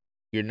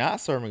 you're not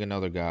serving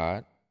another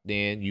God,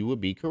 then you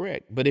would be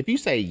correct. But if you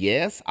say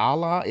yes,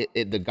 Allah,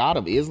 the God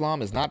of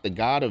Islam is not the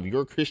God of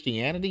your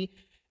Christianity,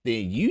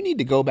 then you need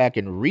to go back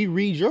and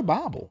reread your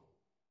Bible.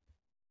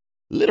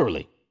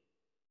 Literally.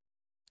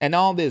 And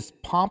all this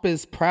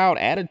pompous, proud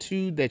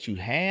attitude that you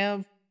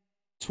have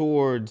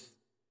towards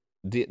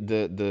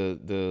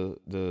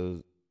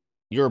the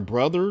your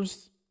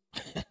brothers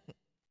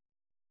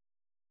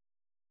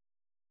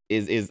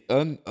is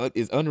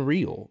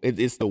unreal.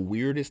 It's the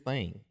weirdest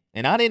thing,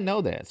 and I didn't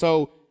know that.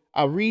 So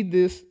I read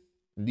this.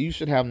 You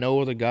should have no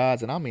other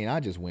gods, and I mean, I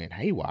just went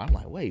haywire. I'm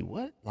like, wait,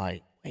 what?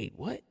 Like, wait,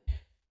 what?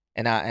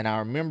 And I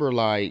remember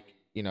like,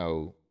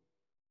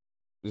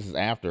 this is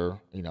after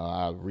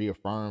I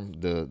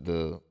reaffirmed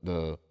the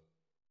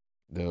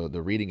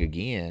reading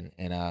again,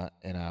 and I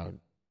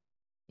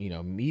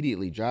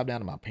immediately drive down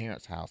to my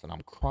parents' house, and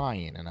I'm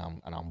crying, and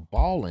I'm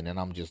bawling, and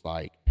I'm just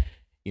like,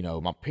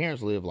 my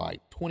parents live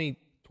like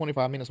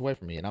 25 minutes away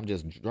from me, and I'm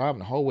just driving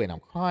the whole way, and I'm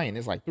crying.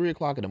 It's like 3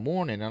 o'clock in the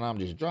morning, and I'm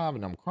just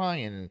driving, I'm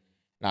crying, and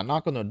I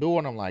knock on the door,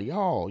 and I'm like,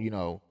 y'all,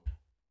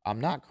 I'm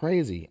not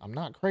crazy,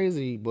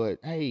 but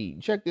hey,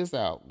 check this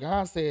out.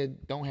 God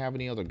said don't have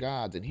any other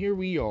gods, and here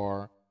we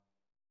are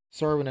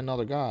serving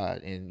another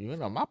God. And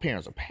my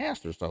parents are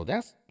pastors, so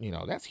that's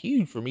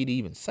huge for me to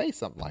even say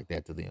something like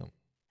that to them.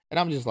 And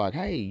I'm just like,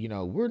 hey,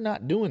 we're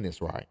not doing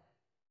this right.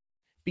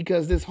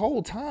 Because this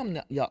whole time,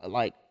 y'all,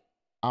 like,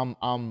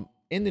 I'm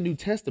in the New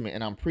Testament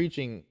and I'm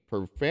preaching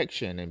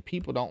perfection, and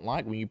people don't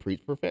like when you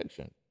preach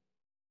perfection.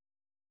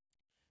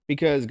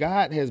 Because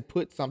God has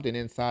put something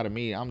inside of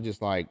me. I'm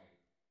just like,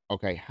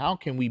 okay, how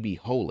can we be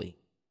holy?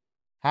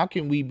 How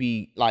can we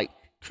be like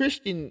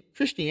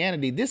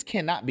Christianity? This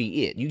cannot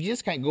be it. You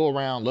just can't go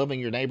around loving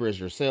your neighbor as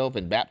yourself,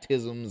 and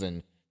baptisms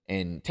and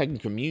taking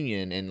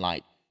communion, and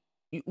like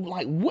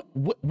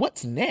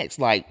what's next?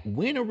 Like,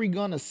 when are we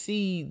gonna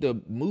see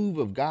the move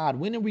of God?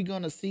 When are we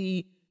gonna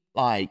see,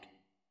 like,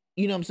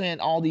 what I'm saying,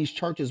 all these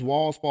churches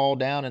walls fall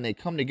down and they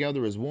come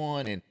together as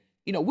one? And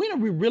when are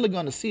we really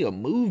gonna see a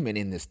movement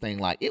in this thing?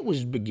 Like, it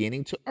was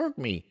beginning to irk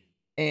me.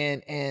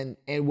 And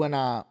when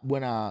I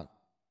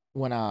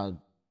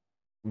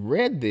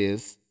read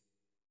this,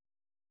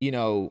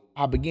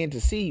 I began to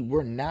see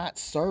we're not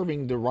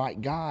serving the right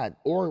God,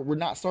 or we're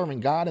not serving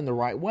God in the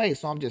right way.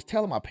 So I'm just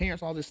telling my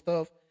parents all this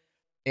stuff,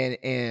 and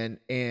and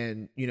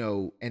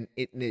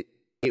it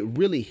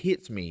really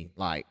hits me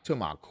like to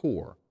my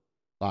core,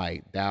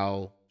 like,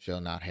 thou shall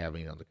not have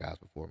any other gods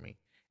before me.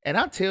 And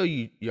I tell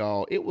you,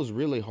 y'all, it was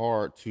really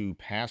hard to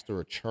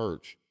pastor a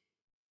church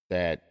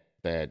that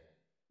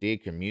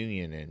did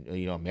communion,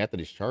 and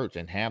Methodist church,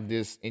 and have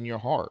this in your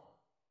heart.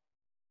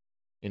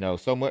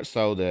 So much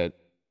so that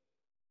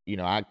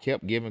I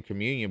kept giving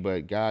communion,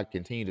 but God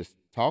continued to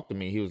talk to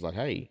me. He was like,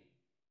 hey,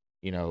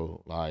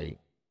 like,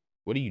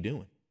 what are you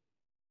doing?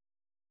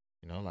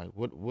 Like,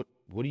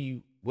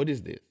 what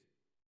is this?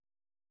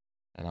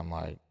 And I'm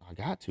like, I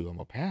got to. I'm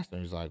a pastor.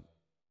 And he's like,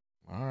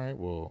 all right,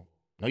 well,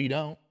 no, you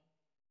don't.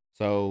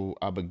 So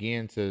I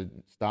began to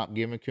stop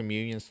giving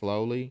communion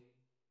slowly,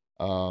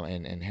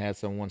 and had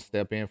someone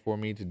step in for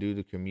me to do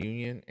the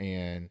communion.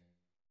 And,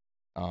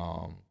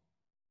 um,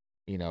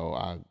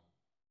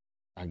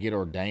 I get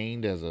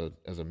ordained as a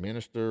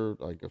minister,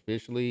 like,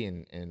 officially,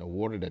 and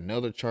awarded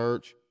another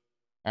church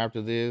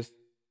after this.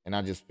 And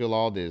I just feel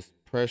all this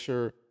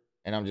pressure,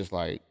 and I'm just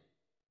like,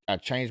 I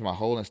changed my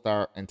whole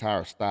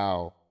entire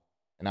style,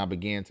 and I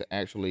began to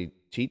actually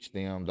teach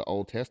them the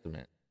Old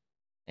Testament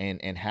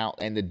and how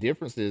and the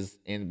differences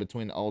in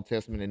between the Old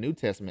Testament and New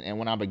Testament. And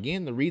when I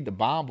began to read the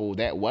Bible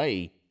that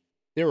way,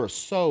 there are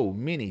so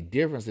many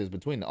differences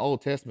between the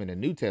Old Testament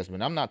and New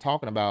Testament. I'm not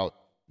talking about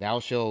thou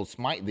shalt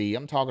smite thee.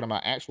 I'm talking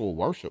about actual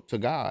worship to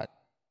God.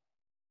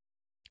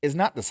 It's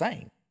not the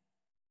same.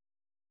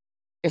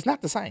 It's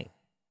not the same.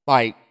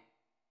 Like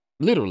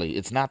literally,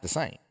 it's not the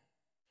same.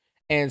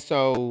 And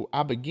so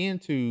I begin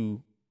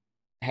to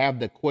have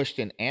the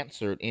question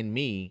answered in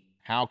me,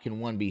 how can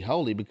one be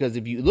holy? Because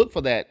if you look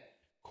for that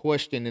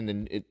question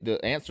in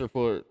the answer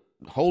for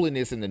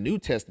holiness in the New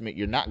Testament,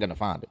 you're not going to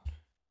find it.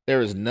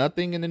 There is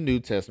nothing in the New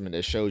Testament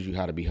that shows you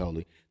how to be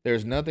holy.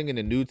 There's nothing in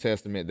the New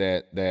Testament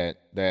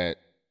that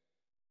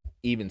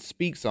even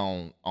speaks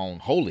on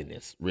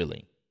holiness,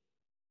 really.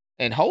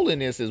 And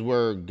holiness is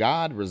where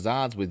God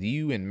resides with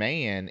you and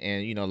man.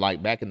 And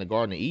like back in the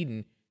Garden of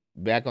Eden,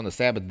 back on the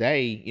Sabbath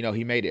day,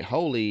 he made it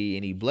holy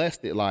and he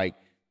blessed it. Like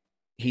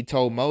he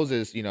told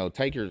Moses,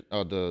 take your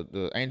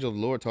the angel of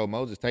the Lord told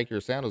Moses, take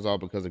your sandals off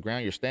because the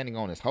ground you're standing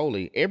on is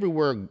holy.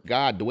 Everywhere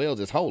God dwells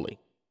is holy.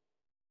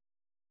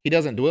 He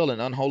doesn't dwell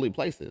in unholy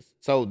places.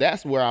 So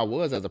that's where I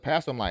was as a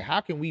pastor. I'm like, how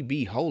can we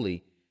be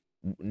holy?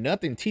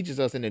 Nothing teaches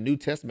us in the New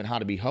Testament how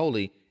to be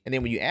holy. And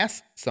then when you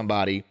ask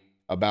somebody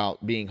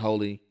about being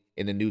holy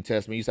in the New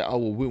Testament, you say, oh,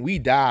 well, when we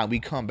die, we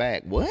come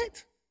back.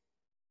 What?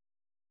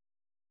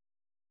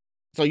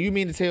 So you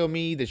mean to tell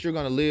me that you're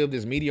going to live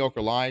this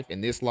mediocre life in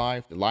this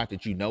life, the life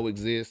that you know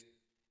exists,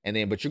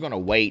 but you're going to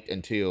wait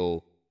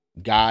until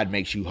God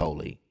makes you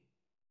holy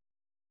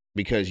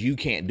because you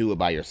can't do it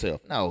by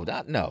yourself?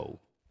 No.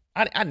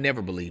 I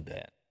never believed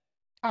that.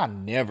 I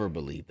never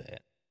believed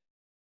that.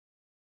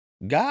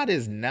 God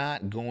is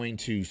not going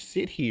to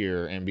sit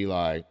here and be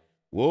like,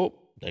 well,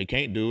 they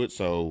can't do it,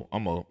 so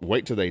I'm going to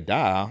wait till they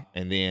die.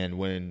 And then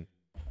when,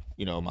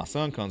 my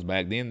son comes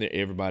back, then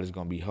everybody's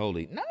going to be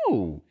holy.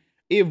 No.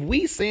 If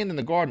we sinned in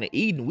the Garden of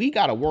Eden, we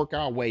got to work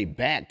our way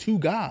back to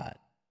God.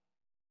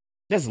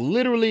 That's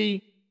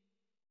literally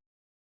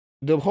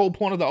the whole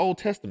point of the Old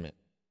Testament.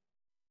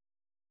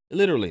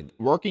 Literally,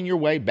 working your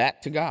way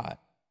back to God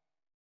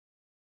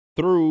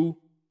through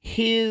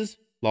his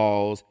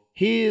laws,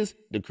 his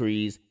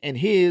decrees, and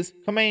his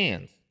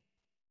commands.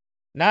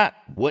 Not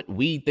what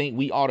we think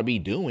we ought to be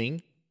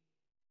doing.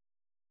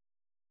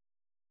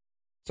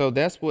 So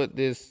that's what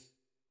this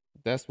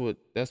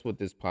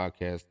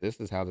podcast, this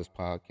is how this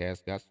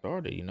podcast got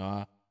started.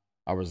 I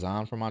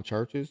resigned from my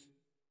churches.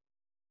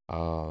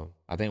 I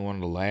think one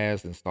of the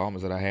last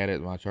installments that I had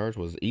at my church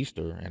was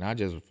Easter, and I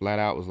just flat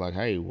out was like,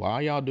 "Hey, why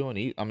are y'all doing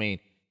Easter?" I mean,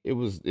 it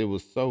was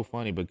so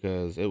funny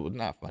because it was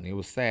not funny. It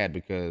was sad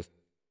because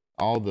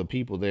all the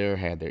people there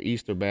had their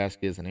Easter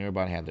baskets and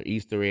everybody had their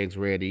Easter eggs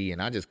ready,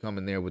 and I just come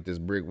in there with this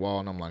brick wall,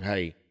 and I'm like,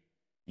 "Hey,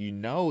 you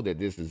know that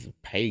this is a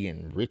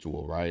pagan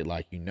ritual, right?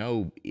 Like,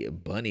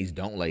 bunnies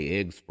don't lay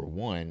eggs for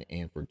one,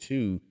 and for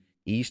two,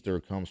 Easter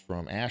comes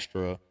from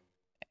Astra,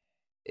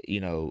 you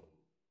know,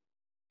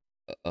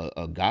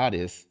 a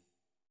goddess.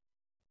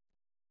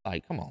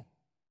 Like, come on,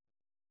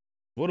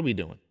 what are we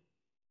doing?"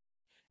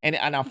 And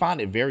I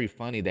find it very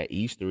funny that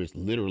Easter is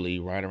literally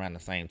right around the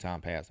same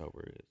time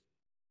Passover is.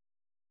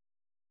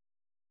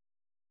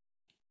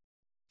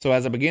 So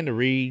as I begin to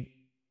read,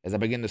 as I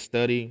begin to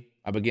study,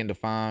 I begin to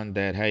find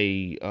that,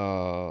 hey,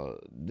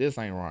 this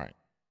ain't right.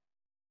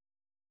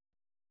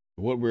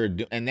 What we're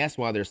doing, and that's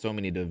why there's so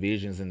many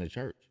divisions in the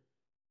church,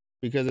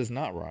 because it's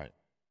not right.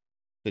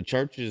 The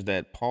churches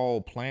that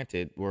Paul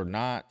planted were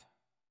not.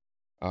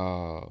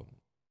 Uh,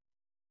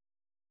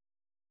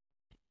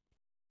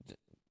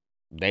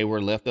 they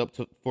were left up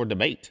for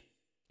debate.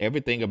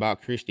 Everything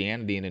about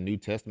Christianity in the New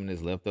Testament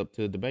is left up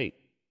to debate.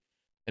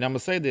 And I'm gonna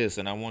say this,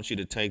 and I want you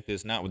to take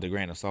this not with a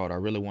grain of salt. I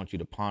really want you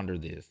to ponder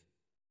this.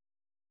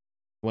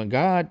 When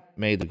God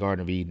made the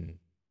Garden of Eden,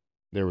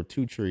 there were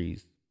two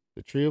trees: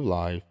 the tree of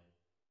life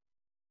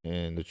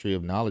and the tree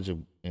of knowledge of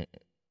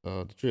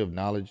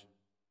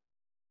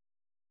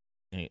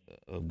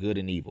good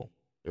and evil.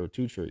 There were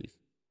two trees,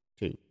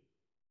 two.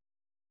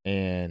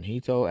 And he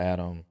told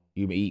Adam,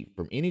 "You may eat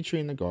from any tree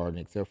in the garden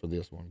except for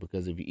this one,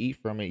 because if you eat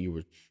from it, you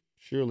will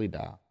surely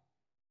die."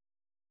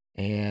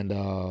 And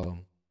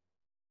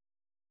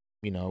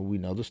we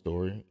know the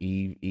story.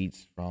 Eve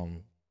eats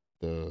from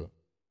the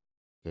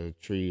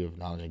tree of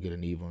knowledge of good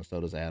and evil, and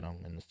so does Adam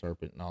and the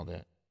serpent and all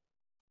that.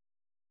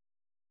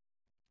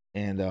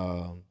 And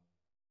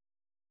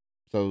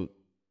so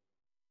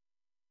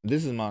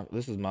this is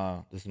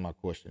my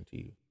question to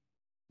you.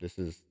 This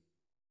is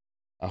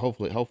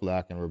hopefully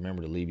I can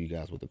remember to leave you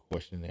guys with a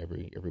question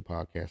every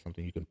podcast,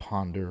 something you can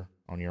ponder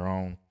on your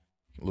own,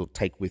 a little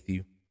take with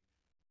you.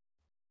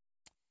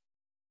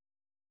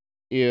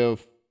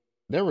 If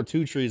there were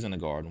two trees in the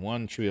garden,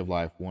 one tree of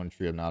life, one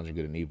tree of knowledge of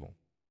good and evil,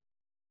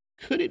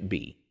 could it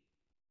be?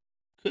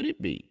 Could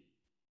it be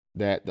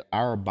that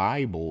our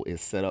Bible is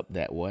set up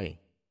that way?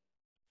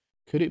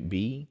 Could it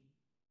be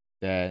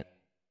that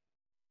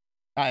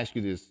I ask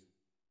you this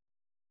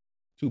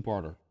two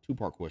part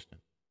question?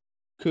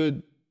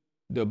 Could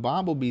the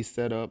Bible be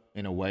set up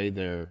in a way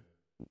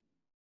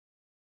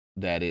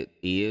that it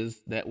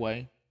is that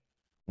way?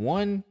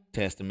 One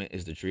testament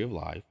is the tree of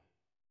life,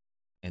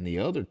 and the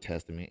other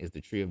testament is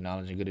the tree of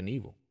knowledge of good and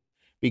evil.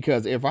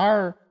 Because if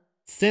our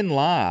sin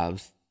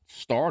lives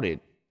started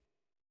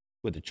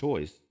with a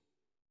choice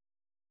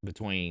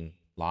between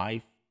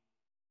life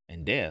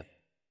and death,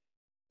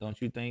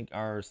 don't you think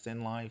our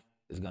sin life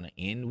is going to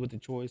end with the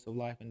choice of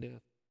life and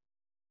death?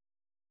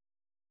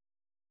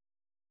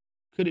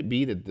 Could it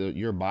be that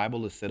your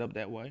Bible is set up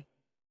that way?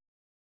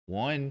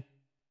 One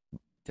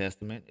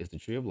testament is the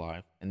tree of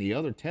life, and the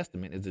other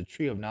testament is the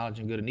tree of knowledge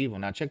and good and evil.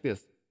 Now check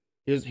this.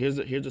 Here's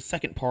a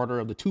second parter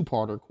of the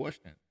two-parter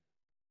question.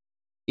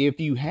 If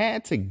you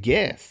had to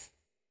guess,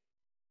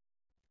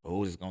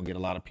 oh, it's gonna get a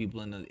lot of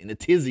people in a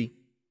tizzy.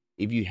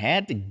 If you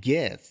had to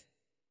guess,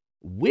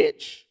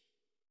 which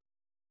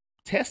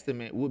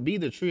testament would be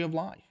the tree of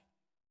life,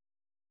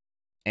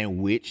 and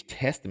which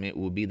testament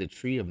would be the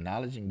tree of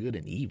knowledge and good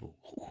and evil?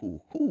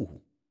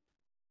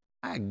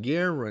 I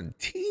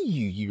guarantee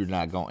you're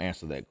not gonna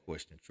answer that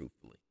question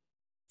truthfully.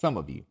 Some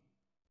of you,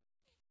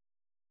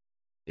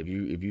 if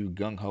you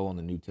gung ho on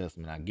the New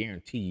Testament, I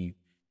guarantee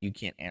you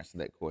can't answer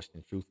that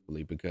question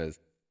truthfully, because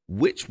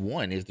which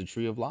one is the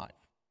tree of life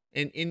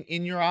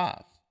in your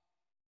eyes?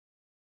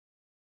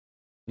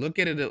 Look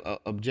at it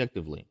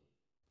objectively,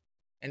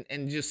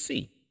 and just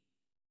see.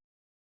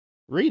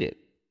 Read it.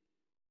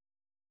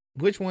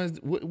 Which one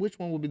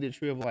will be the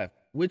tree of life?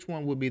 Which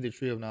one will be the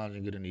tree of knowledge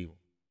and good and evil?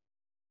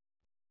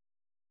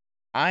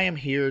 I am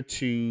here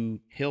to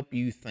help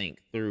you think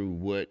through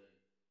what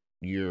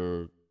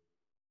your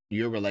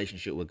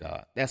relationship with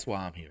God. That's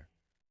why I'm here.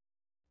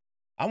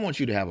 I want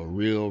you to have a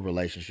real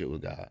relationship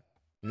with God,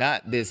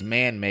 not this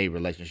man-made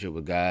relationship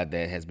with God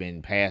that has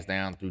been passed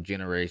down through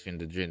generation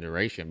to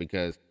generation,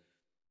 because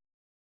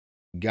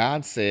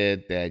God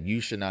said that you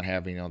should not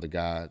have any other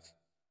gods.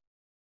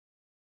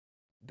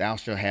 Thou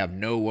shalt have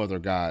no other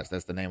gods.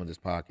 That's the name of this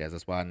podcast.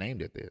 That's why I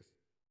named it this,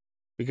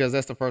 because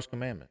that's the first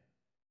commandment.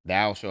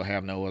 Thou shalt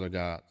have no other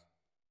gods.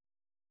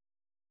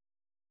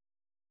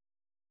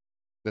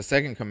 The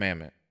second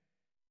commandment.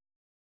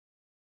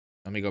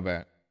 Let me go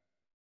back.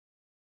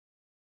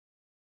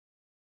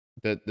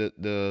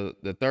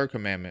 The third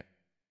commandment.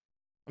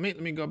 Let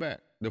me go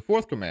back. The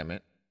fourth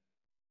commandment.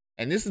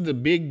 And this is the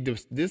big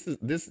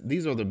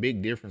these are the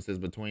big differences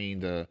between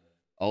the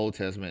Old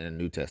Testament and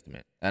New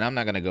Testament. And I'm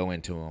not going to go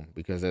into them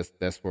because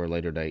that's for a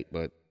later date,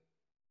 but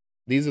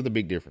these are the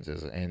big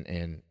differences,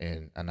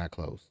 and I'm not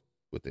close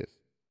with this.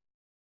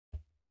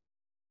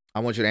 I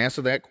want you to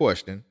answer that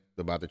question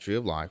about the tree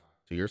of life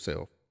to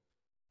yourself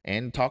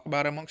and talk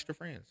about it amongst your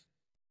friends.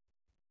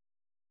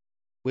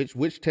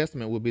 Which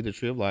testament will be the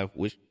tree of life?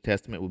 Which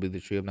testament will be the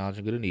tree of knowledge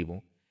of good and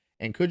evil?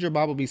 And could your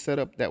Bible be set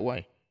up that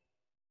way?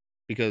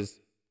 Because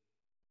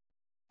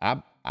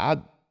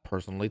I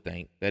personally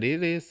think that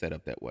it is set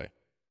up that way.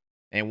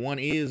 And one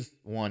is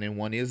one and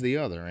one is the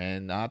other.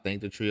 And I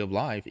think the tree of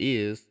life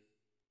is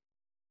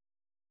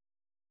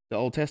the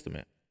Old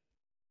Testament.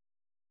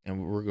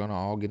 And we're going to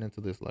all get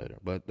into this later.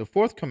 But the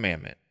fourth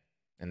commandment,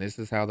 and this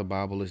is how the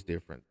Bible is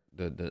different.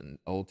 The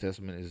Old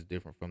Testament is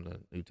different from the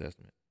New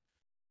Testament.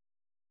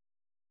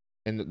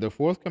 And the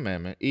fourth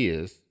commandment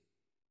is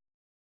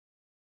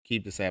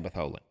keep the Sabbath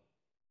holy.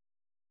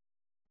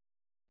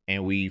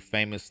 And we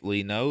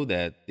famously know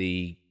that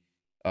the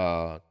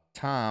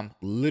time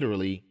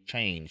literally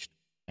changed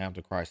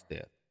after Christ's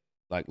death.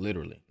 Like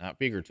literally, not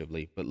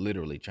figuratively, but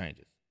literally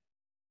changes.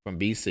 From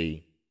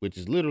BC, which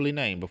is literally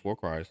named before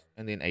Christ,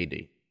 and then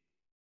AD.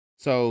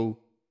 So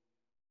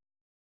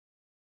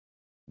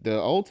the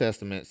Old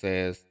Testament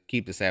says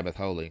keep the Sabbath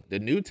holy. The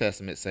New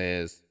Testament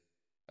says,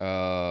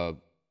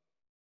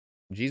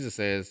 Jesus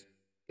says,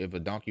 if a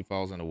donkey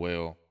falls in a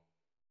well,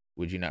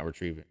 would you not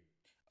retrieve it?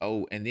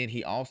 Oh, and then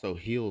he also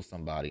heals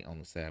somebody on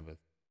the Sabbath.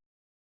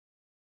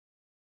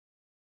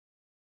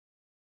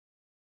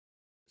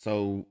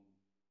 So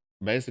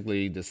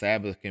basically, the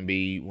Sabbath can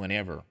be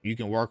whenever. You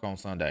can work on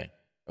Sunday,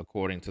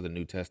 according to the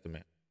New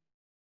Testament,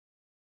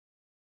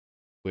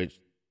 which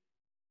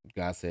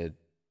God said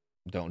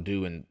don't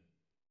do, and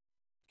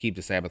keep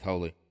the Sabbath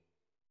holy.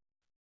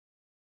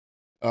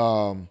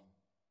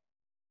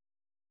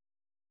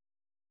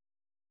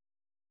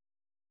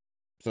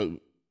 So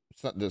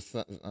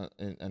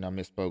and I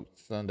misspoke.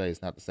 Sunday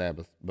is not the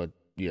Sabbath, but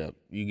yeah,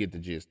 you get the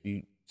gist.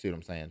 You see what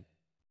I'm saying?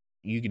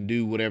 You can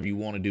do whatever you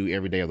want to do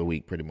every day of the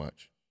week, pretty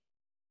much.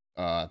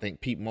 I think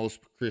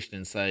most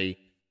Christians say,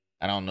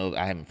 I don't know,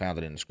 I haven't found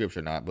it in the scripture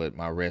or not, but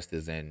my rest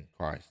is in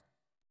Christ,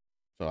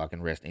 so I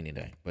can rest any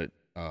day. But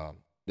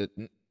the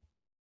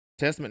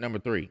commandment number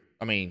three.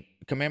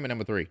 Commandment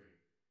number three.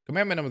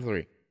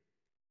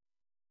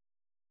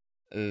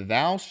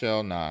 Thou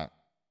shalt not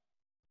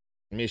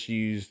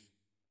misuse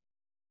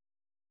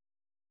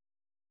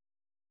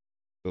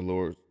the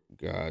Lord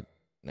God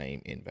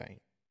name in vain.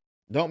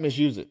 Don't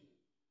misuse it.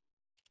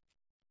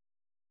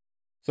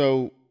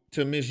 So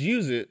to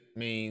misuse it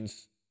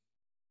means,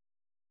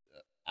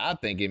 I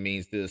think it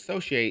means to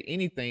associate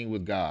anything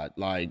with God,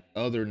 like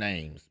other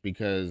names,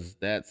 because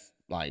that's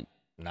like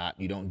not,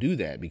 you don't do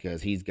that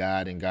because he's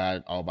God and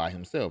God all by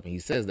himself. And he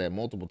says that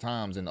multiple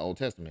times in the Old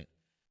Testament.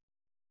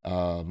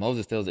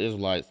 Moses tells the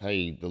Israelites,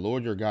 "Hey, the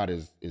Lord your God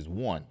is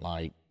one.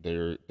 Like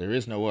there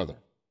is no other."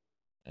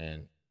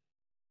 And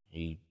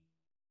he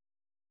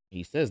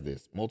he says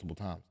this multiple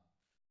times.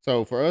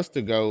 So for us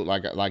to go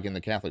like in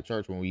the Catholic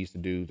Church when we used to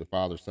do the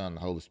Father, Son,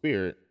 the Holy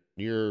Spirit,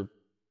 you're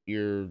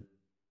you're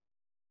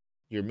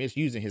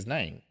misusing his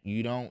name.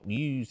 You don't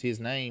use his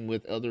name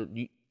with other.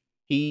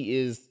 He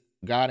is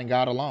God and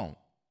God alone.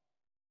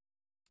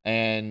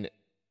 And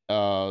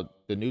the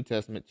New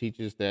Testament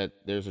teaches that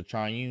there's a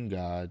triune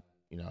God,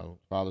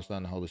 Father, Son,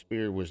 and Holy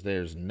Spirit, which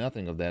there's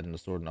nothing of that in the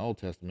Sword in the Old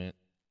Testament.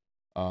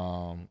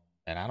 And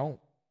I don't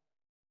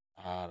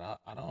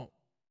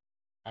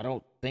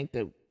think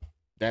that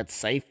that's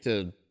safe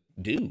to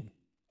do.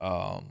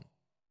 Um,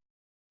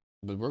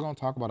 but we're gonna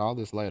talk about all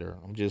this later.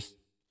 I'm just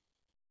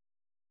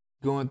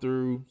going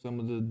through some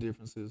of the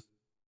differences.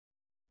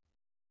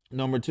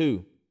 Number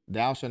two,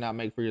 thou shalt not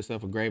make for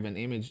yourself a graven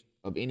image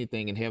of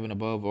anything in heaven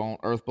above or on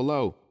earth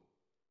below.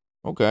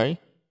 Okay,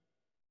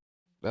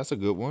 that's a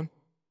good one.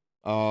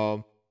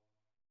 Um,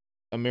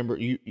 I remember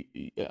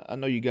I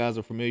know you guys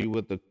are familiar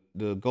with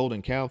the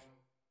golden calf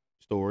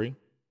story.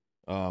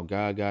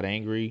 God got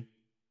angry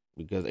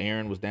because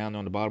Aaron was down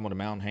on the bottom of the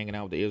mountain hanging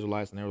out with the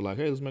Israelites, and they were like,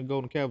 "Hey, let's make a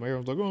golden calf." And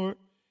Aaron's like, "All right."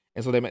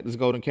 And so they make this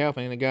golden calf,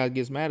 and then the guy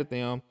gets mad at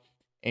them,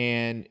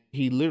 and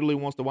he literally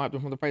wants to wipe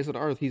them from the face of the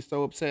earth. He's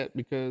so upset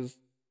because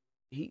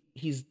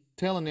he's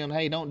telling them,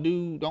 "Hey,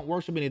 don't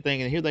worship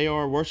anything," and here they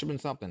are worshiping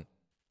something.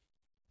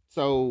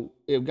 So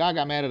if God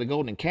got mad at a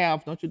golden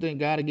calf, don't you think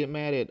God would get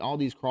mad at all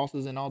these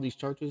crosses in all these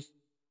churches?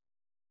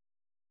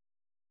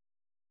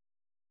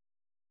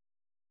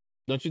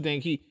 Don't you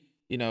think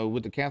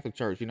with the Catholic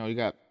Church, you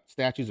got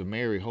statues of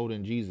Mary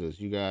holding Jesus.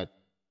 You got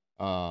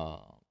uh,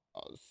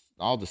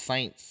 all the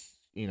saints,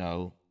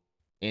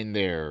 in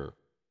there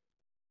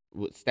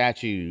with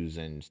statues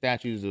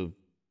of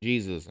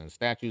Jesus and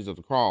statues of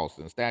the cross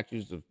and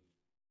statues of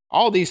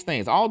all these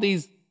things, all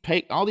these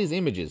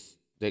images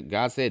that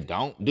God said,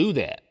 don't do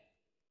that.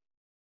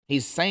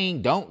 He's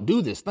saying, don't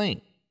do this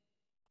thing.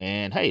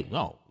 And hey,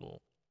 no,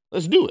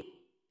 let's do it.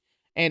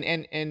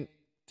 And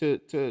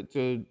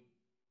to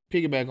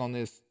piggyback on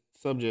this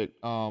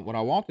subject, when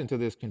I walked into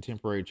this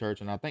contemporary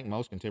church, and I think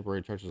most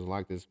contemporary churches are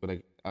like this,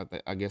 but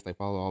I guess they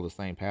follow all the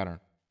same pattern.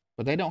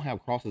 But they don't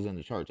have crosses in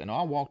the church. And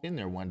I walked in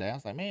there one day, I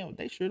was like, man,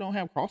 they sure don't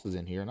have crosses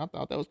in here. And I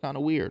thought that was kind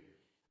of weird.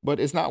 But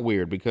it's not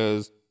weird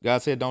because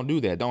God said don't do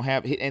that. Don't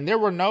have, and there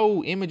were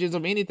no images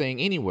of anything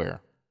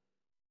anywhere.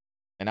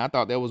 And I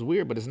thought that was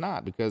weird, but it's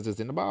not because it's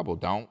in the Bible.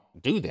 Don't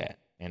do that.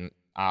 And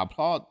I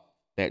applaud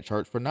that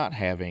church for not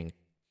having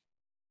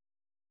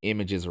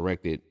images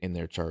erected in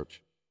their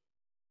church.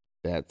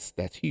 That's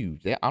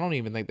huge. I don't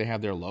even think they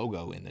have their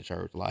logo in the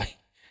church. Like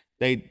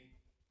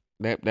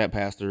that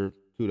pastor,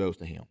 kudos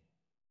to him.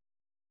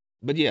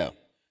 But yeah,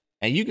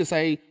 and you can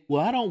say,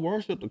 well, I don't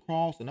worship the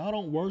cross and I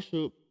don't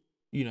worship,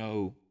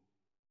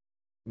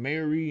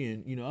 Mary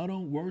and I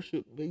don't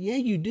worship. But yeah,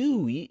 you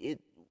do.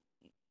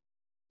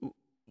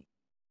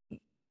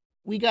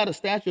 We got a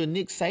statue of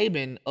Nick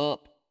Saban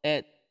up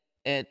at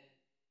at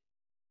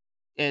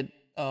the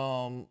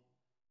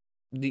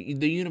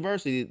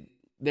university.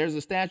 There's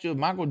a statue of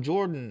Michael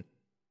Jordan.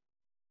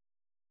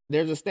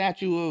 There's a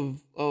statue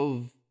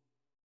of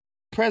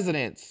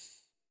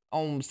presidents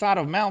on side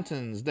of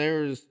mountains.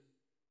 There's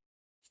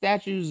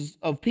statues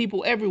of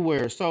people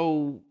everywhere.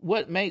 So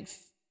what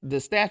makes the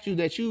statue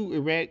that you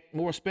erect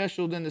more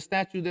special than the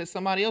statue that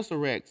somebody else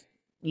erects?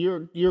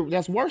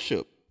 That's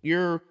worship.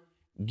 You're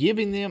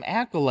giving them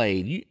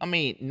accolade.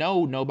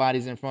 No,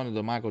 nobody's in front of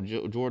the Michael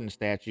Jordan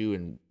statue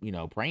and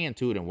praying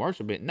to it and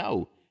worship it.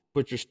 No,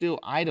 but you're still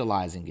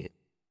idolizing it.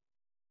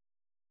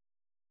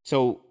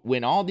 So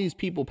when all these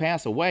people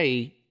pass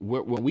away,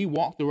 when we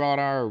walk throughout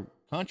our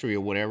country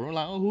or whatever, we're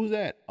like, oh, who's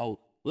that? Oh,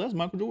 well, that's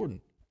Michael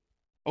Jordan.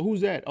 Oh,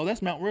 who's that? Oh,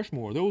 that's Mount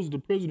Rushmore. Those are the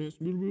presidents.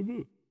 Blah, blah,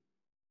 blah.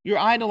 You're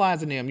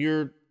idolizing them.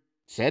 You're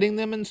setting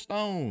them in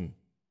stone.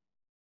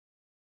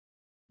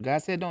 God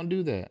said don't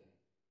do that.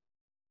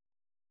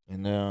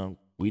 And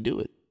we do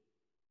it.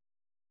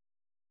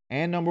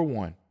 And number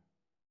one,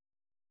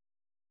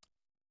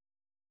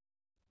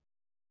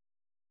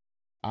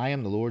 I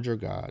am the Lord your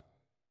God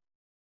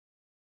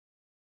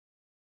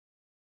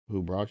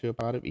who brought you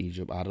up out of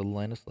Egypt, out of the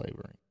land of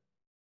slavery.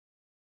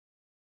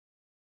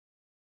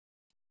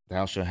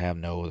 Thou shalt have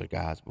no other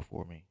gods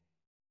before me.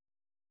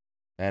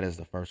 That is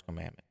the first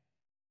commandment.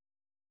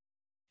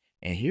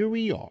 And here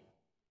we are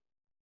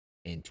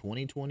in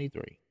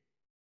 2023.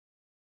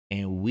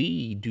 And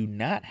we do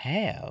not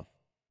have,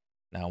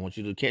 now I want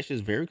you to catch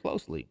this very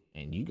closely.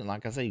 And you can,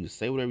 like I say, you can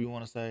say whatever you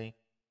want to say.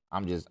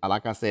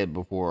 Like I said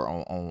before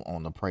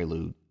on the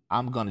prelude,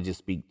 I'm going to just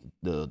speak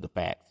the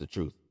facts, the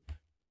truth.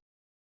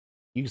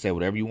 You can say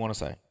whatever you want to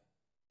say.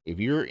 If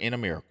you're in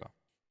America,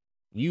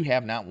 you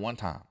have not one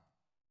time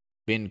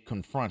been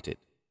confronted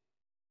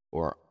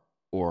or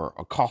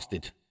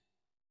accosted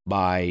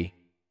by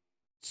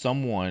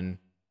someone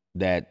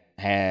that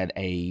had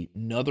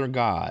another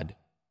god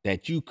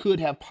that you could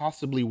have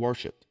possibly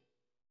worshiped.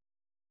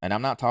 And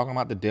I'm not talking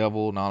about the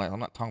devil and all that. I'm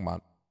not talking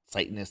about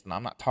Satanists, and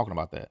I'm not talking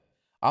about that.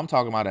 I'm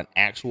talking about an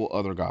actual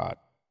other God.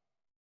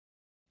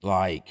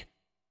 Like,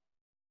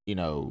 you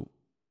know,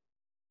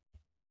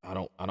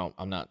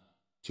 I'm not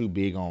too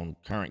big on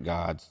current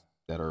gods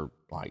that are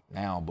like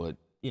now, but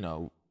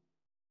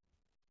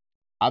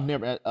I've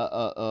never,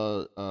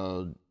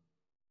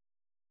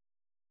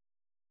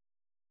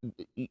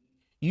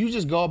 you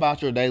just go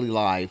about your daily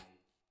life,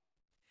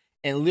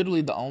 and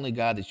literally the only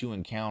God that you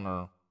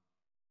encounter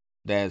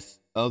that's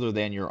other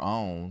than your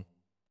own,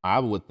 I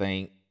would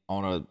think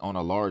on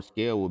a large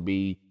scale would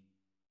be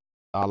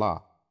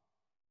Allah.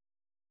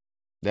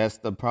 That's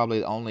the probably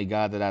the only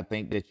God that I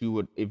think that you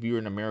would, if you're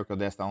in America,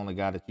 that's the only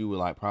God that you would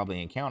like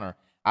probably encounter.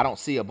 I don't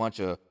see a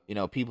bunch of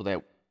people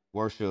that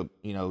worship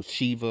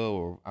Shiva,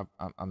 or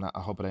I'm not.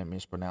 I hope I didn't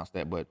mispronounce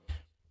that, but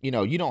you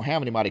don't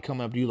have anybody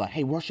coming up to you like,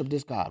 hey, worship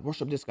this God,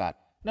 worship this God.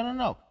 No, no,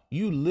 no.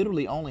 You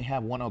literally only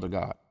have one other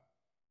God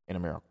in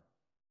America,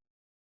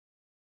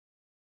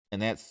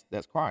 and that's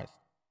Christ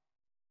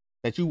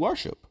that you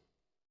worship.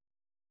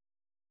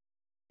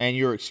 And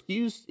your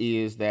excuse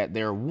is that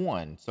they're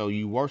one, so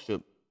you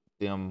worship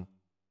them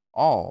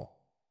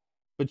all,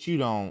 but you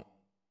don't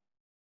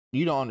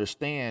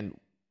understand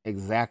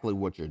exactly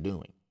what you're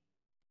doing.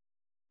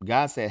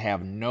 God said,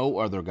 "Have no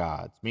other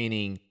gods,"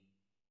 meaning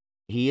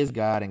He is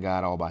God and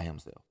God all by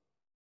Himself.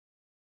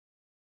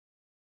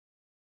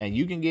 And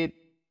you can get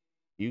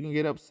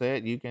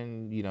upset. You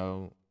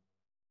can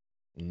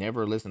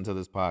never listen to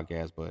this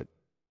podcast, but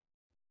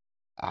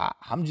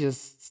I'm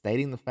just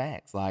stating the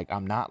facts. Like,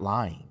 I'm not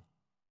lying.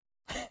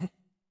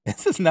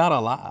 This is not a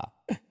lie.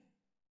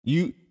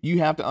 You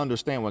have to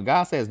understand, when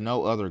God says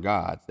no other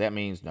gods, that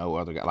means no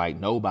other God, like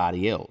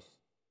nobody else.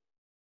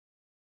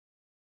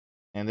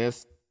 And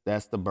that's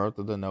the birth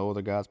of the No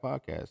Other Gods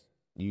podcast.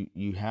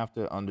 You have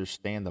to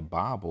understand the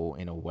Bible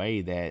in a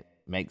way that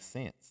makes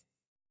sense.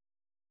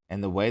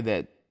 And the way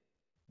that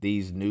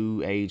these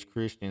new age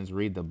Christians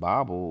read the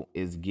Bible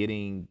is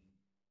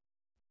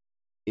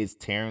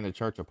tearing the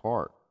church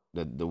apart.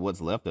 The what's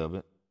left of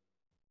it.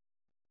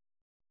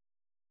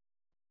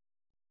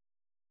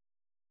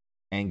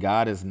 And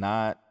God is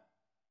not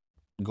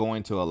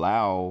going to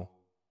allow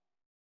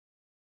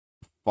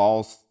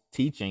false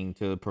teaching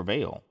to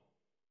prevail.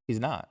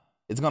 He's not.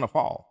 It's going to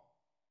fall.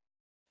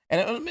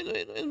 And let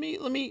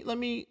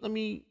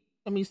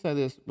me say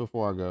this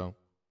before I go.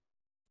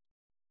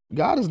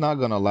 God is not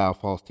going to allow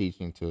false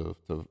teaching to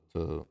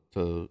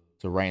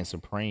reign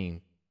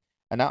supreme.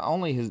 And not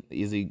only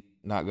is He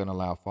not going to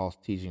allow false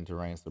teaching to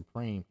reign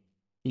supreme,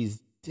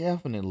 He's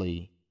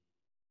definitely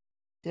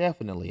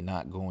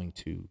not going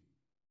to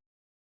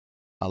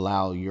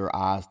allow your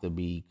eyes to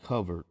be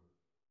covered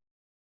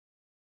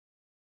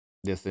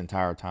this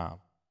entire time.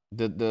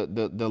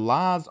 The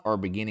lies are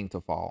beginning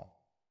to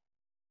fall.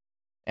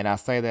 And I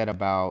say that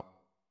about,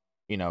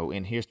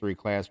 in history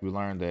class, we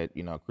learned that,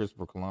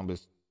 Christopher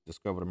Columbus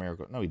discovered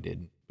America. No, he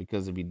didn't.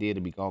 Because if he did,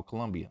 it'd be called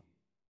Columbia.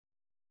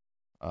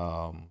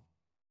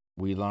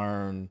 We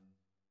learn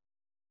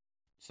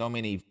so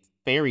many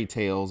fairy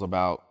tales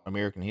about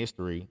American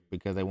history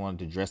because they wanted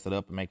to dress it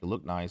up and make it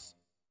look nice.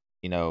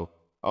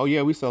 Oh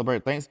yeah, we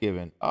celebrate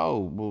Thanksgiving. Oh,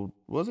 well,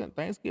 wasn't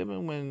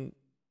Thanksgiving when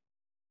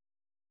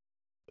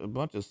a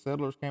bunch of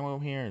settlers came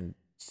over here and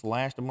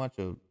slashed a bunch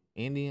of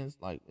Indians?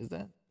 Like, is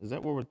that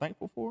what we're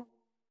thankful for?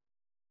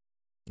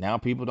 Now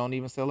people don't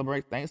even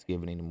celebrate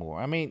Thanksgiving anymore.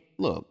 I mean,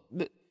 look,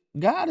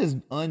 God is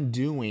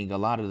undoing a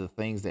lot of the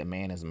things that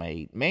man has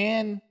made.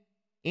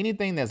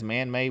 Anything that's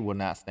man-made will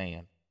not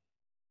stand.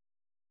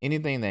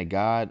 Anything that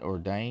God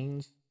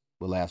ordains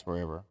will last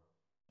forever.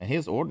 And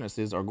His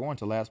ordinances are going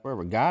to last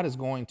forever. God is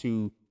going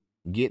to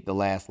get the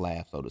last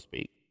laugh, so to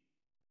speak.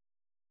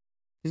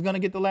 He's going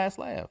to get the last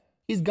laugh.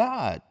 He's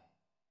God.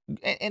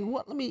 And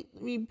let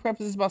me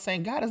preface this by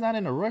saying God is not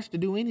in a rush to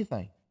do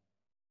anything.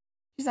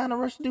 He's not in a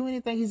rush to do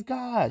anything. He's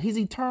God. He's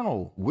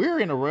eternal. We're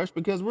in a rush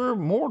because we're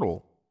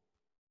mortal.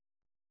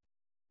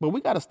 But we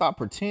got to stop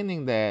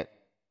pretending that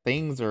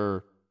things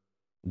are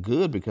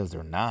good because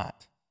they're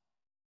not.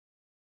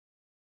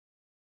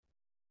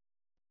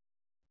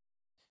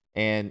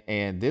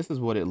 And this is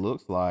what it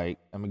looks like.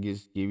 I'm gonna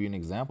just give you an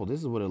example. This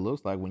is what it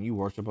looks like when you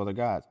worship other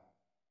gods.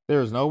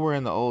 There is nowhere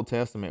in the Old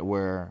Testament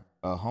where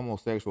a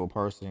homosexual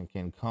person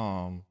can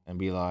come and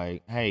be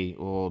like, "Hey,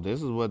 well,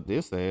 this is what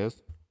this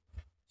says,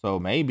 so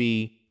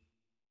maybe,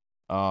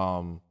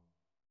 I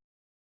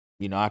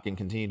can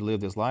continue to live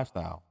this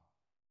lifestyle."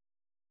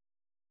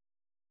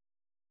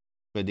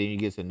 But then you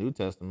get to the New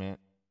Testament,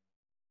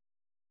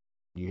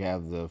 you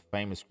have the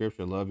famous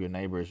scripture, "Love your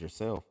neighbor as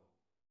yourself."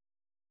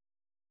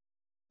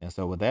 And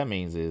so what that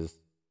means is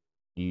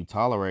you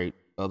tolerate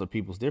other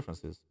people's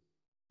differences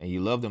and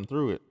you love them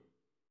through it.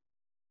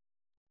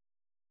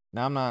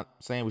 Now, I'm not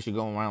saying we should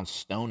go around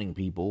stoning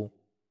people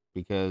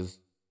because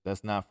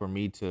that's not for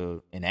me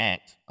to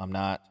enact. I'm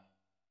not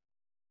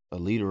a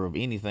leader of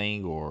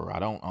anything, or I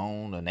don't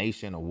own a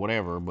nation or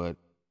whatever, but,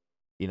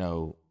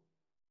 and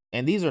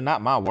these are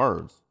not my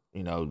words.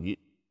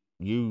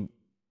 You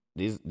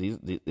these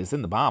it's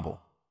in the Bible.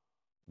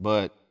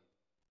 But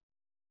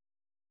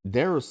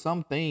there are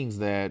some things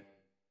that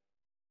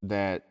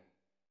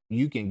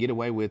you can get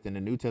away with in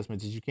the New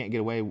Testament that you can't get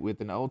away with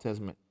in the Old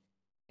Testament.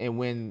 And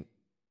when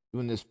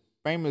this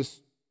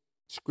famous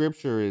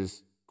scripture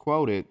is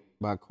quoted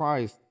by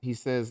Christ, he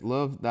says,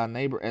 "Love thy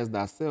neighbor as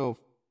thyself."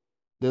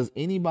 Does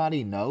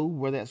anybody know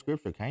where that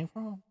scripture came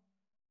from?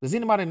 Does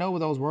anybody know where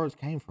those words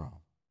came from?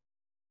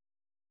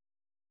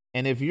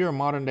 And if you're a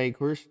modern day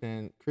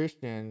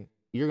Christian,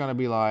 you're gonna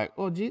be like,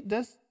 "Oh, gee,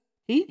 that's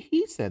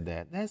he said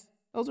that.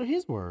 Those are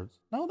his words."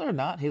 No, they're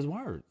not his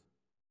words.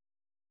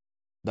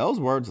 Those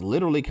words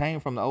literally came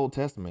from the Old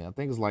Testament. I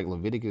think it's like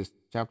Leviticus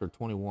chapter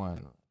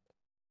 21,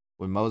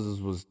 when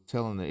Moses was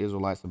telling the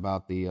Israelites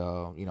about the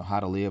how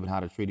to live and how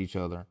to treat each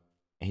other,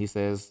 and he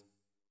says,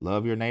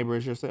 "Love your neighbor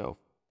as yourself."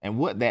 And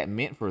what that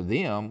meant for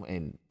them,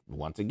 and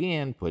once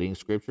again putting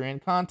scripture in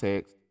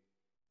context,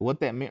 what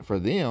that meant for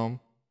them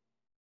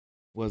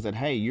was that,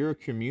 hey, you're a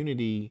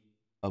community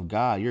of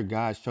God, you're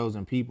God's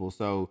chosen people,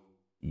 so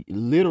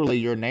literally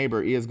your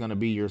neighbor is going to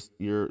be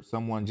your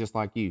someone just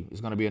like you.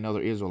 It's going to be another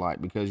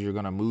Israelite, because you're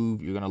going to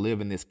move, you're going to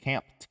live in this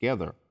camp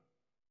together.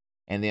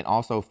 And then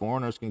also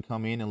foreigners can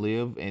come in and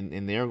live,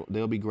 and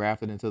they'll be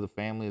grafted into the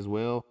family as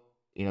well,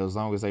 as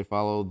long as they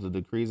follow the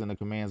decrees and the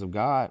commands of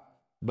God.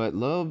 But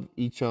love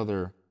each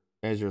other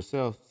as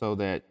yourself, so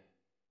that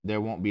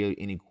there won't be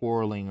any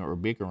quarreling or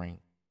bickering,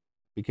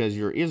 because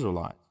you're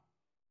Israelites.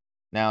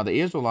 Now, the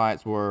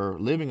Israelites were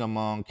living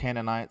among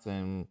Canaanites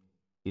and,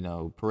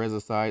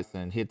 Perizzites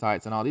and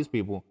Hittites and all these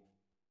people.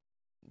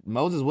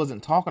 Moses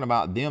wasn't talking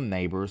about them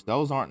neighbors.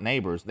 Those aren't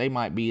neighbors. They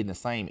might be in the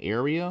same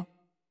area,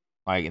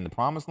 like in the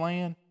Promised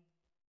Land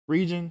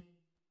region,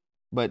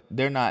 but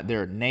they're not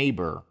their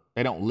neighbor.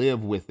 They don't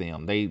live with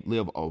them. They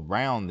live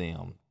around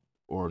them,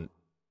 or,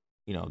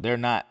 they're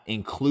not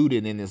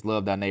included in this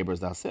love thy neighbor as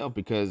thyself,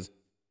 because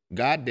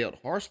God dealt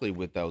harshly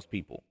with those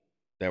people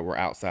that were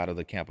outside of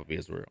the camp of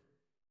Israel.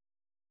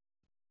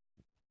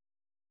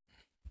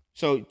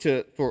 So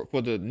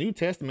for the New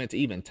Testament to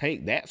even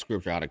take that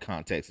scripture out of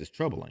context is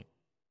troubling,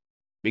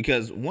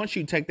 because once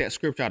you take that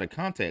scripture out of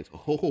context,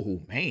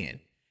 oh man,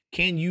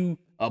 can you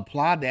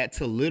apply that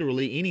to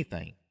literally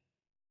anything?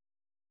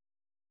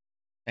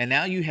 And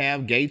now you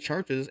have gay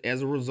churches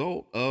as a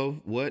result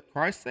of what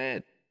Christ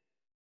said.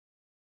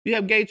 You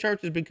have gay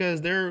churches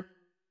because they're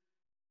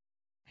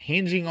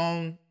hinging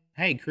on,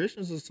 hey,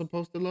 Christians are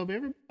supposed to love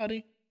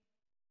everybody.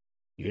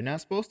 You're not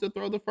supposed to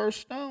throw the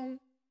first stone.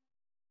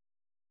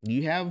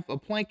 You have a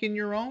plank in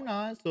your own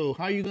eye, so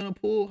how you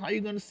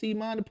gonna see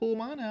mine to pull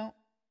mine out?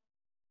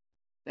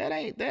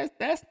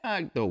 That's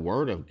not the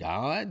word of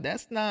God.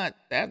 That's not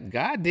that.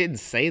 God didn't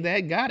say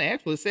that. God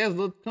actually says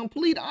the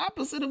complete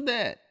opposite of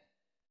that.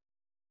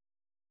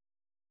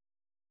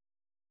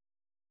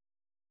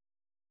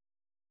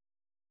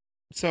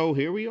 So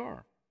here we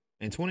are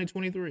in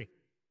 2023.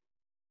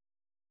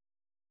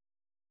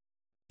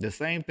 The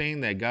same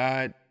thing that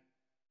God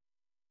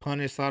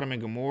punished Sodom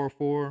and Gomorrah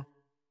for,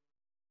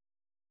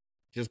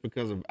 just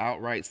because of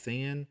outright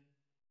sin,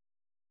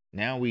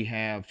 now we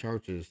have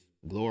churches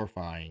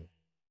glorifying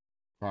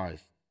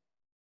Christ.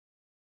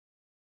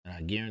 And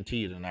I guarantee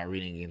you they're not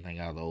reading anything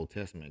out of the Old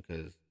Testament,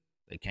 because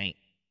they can't.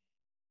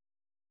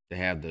 They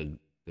have the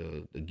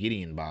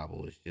Gideon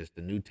Bible. It's just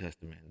the New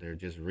Testament. They're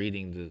just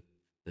reading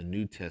the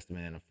New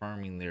Testament and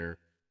affirming their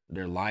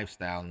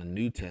lifestyle in the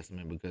New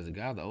Testament, because the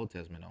God of the Old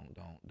Testament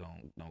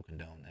don't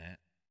condone that.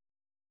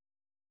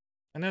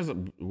 And there's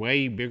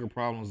way bigger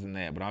problems than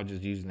that, but I'm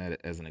just using that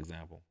as an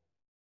example.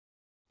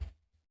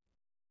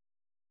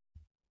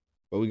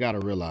 But we got to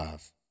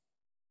realize,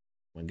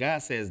 when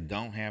God says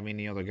don't have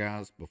any other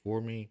gods before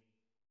me,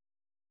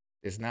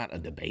 it's not a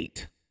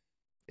debate.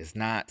 It's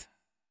not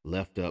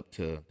left up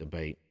to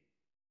debate.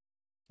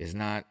 It's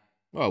not,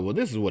 oh, well,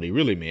 this is what he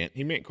really meant.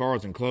 He meant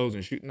cars and clothes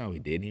and shoot. No, he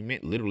didn't. He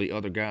meant literally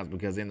other gods,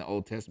 because in the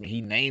Old Testament,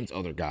 he names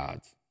other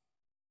gods.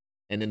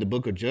 And in the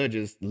book of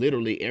Judges,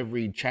 literally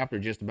every chapter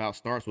just about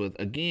starts with,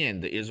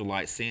 again, the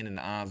Israelites sin in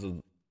the eyes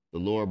of the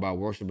Lord by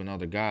worshiping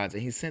other gods.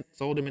 And he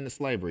sold them into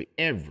slavery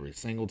every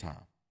single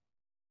time.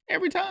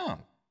 Every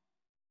time.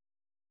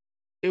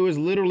 It was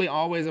literally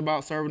always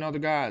about serving other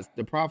gods.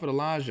 The prophet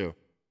Elijah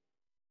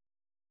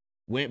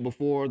went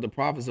before the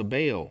prophets of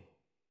Baal.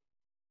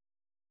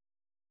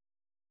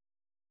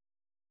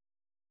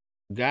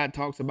 God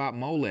talks about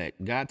Molech.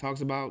 God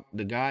talks about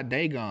the god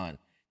Dagon.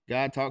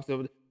 God talks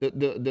about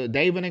the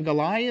David and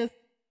Goliath.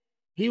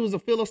 He was a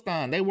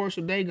Philistine. They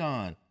worshiped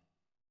Dagon.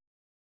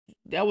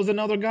 That was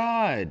another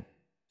god.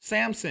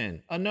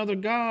 Samson, another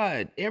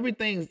god.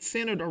 Everything's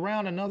centered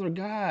around another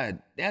god.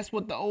 That's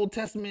what the Old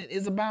Testament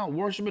is about,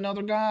 worshiping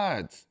other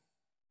gods.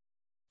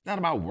 It's not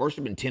about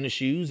worshiping tennis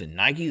shoes and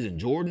Nikes and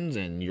Jordans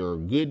and your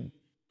good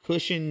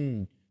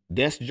cushion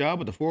desk job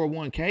with the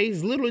 401k.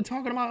 It's literally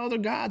talking about other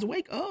gods.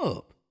 Wake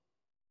up.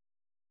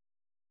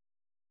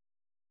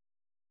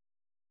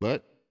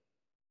 But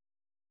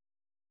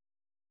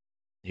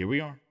here we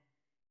are.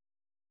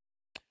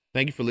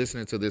 Thank you for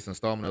listening to this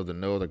installment of the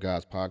No Other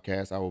Gods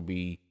podcast. I will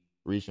be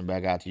reaching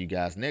back out to you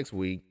guys next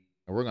week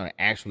and we're going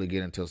to actually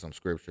get into some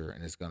scripture,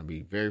 and it's going to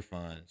be very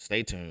fun.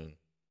 Stay tuned,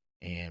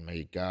 and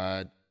may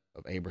God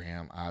of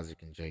Abraham,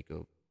 Isaac, and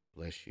Jacob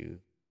bless you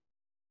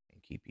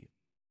and keep you.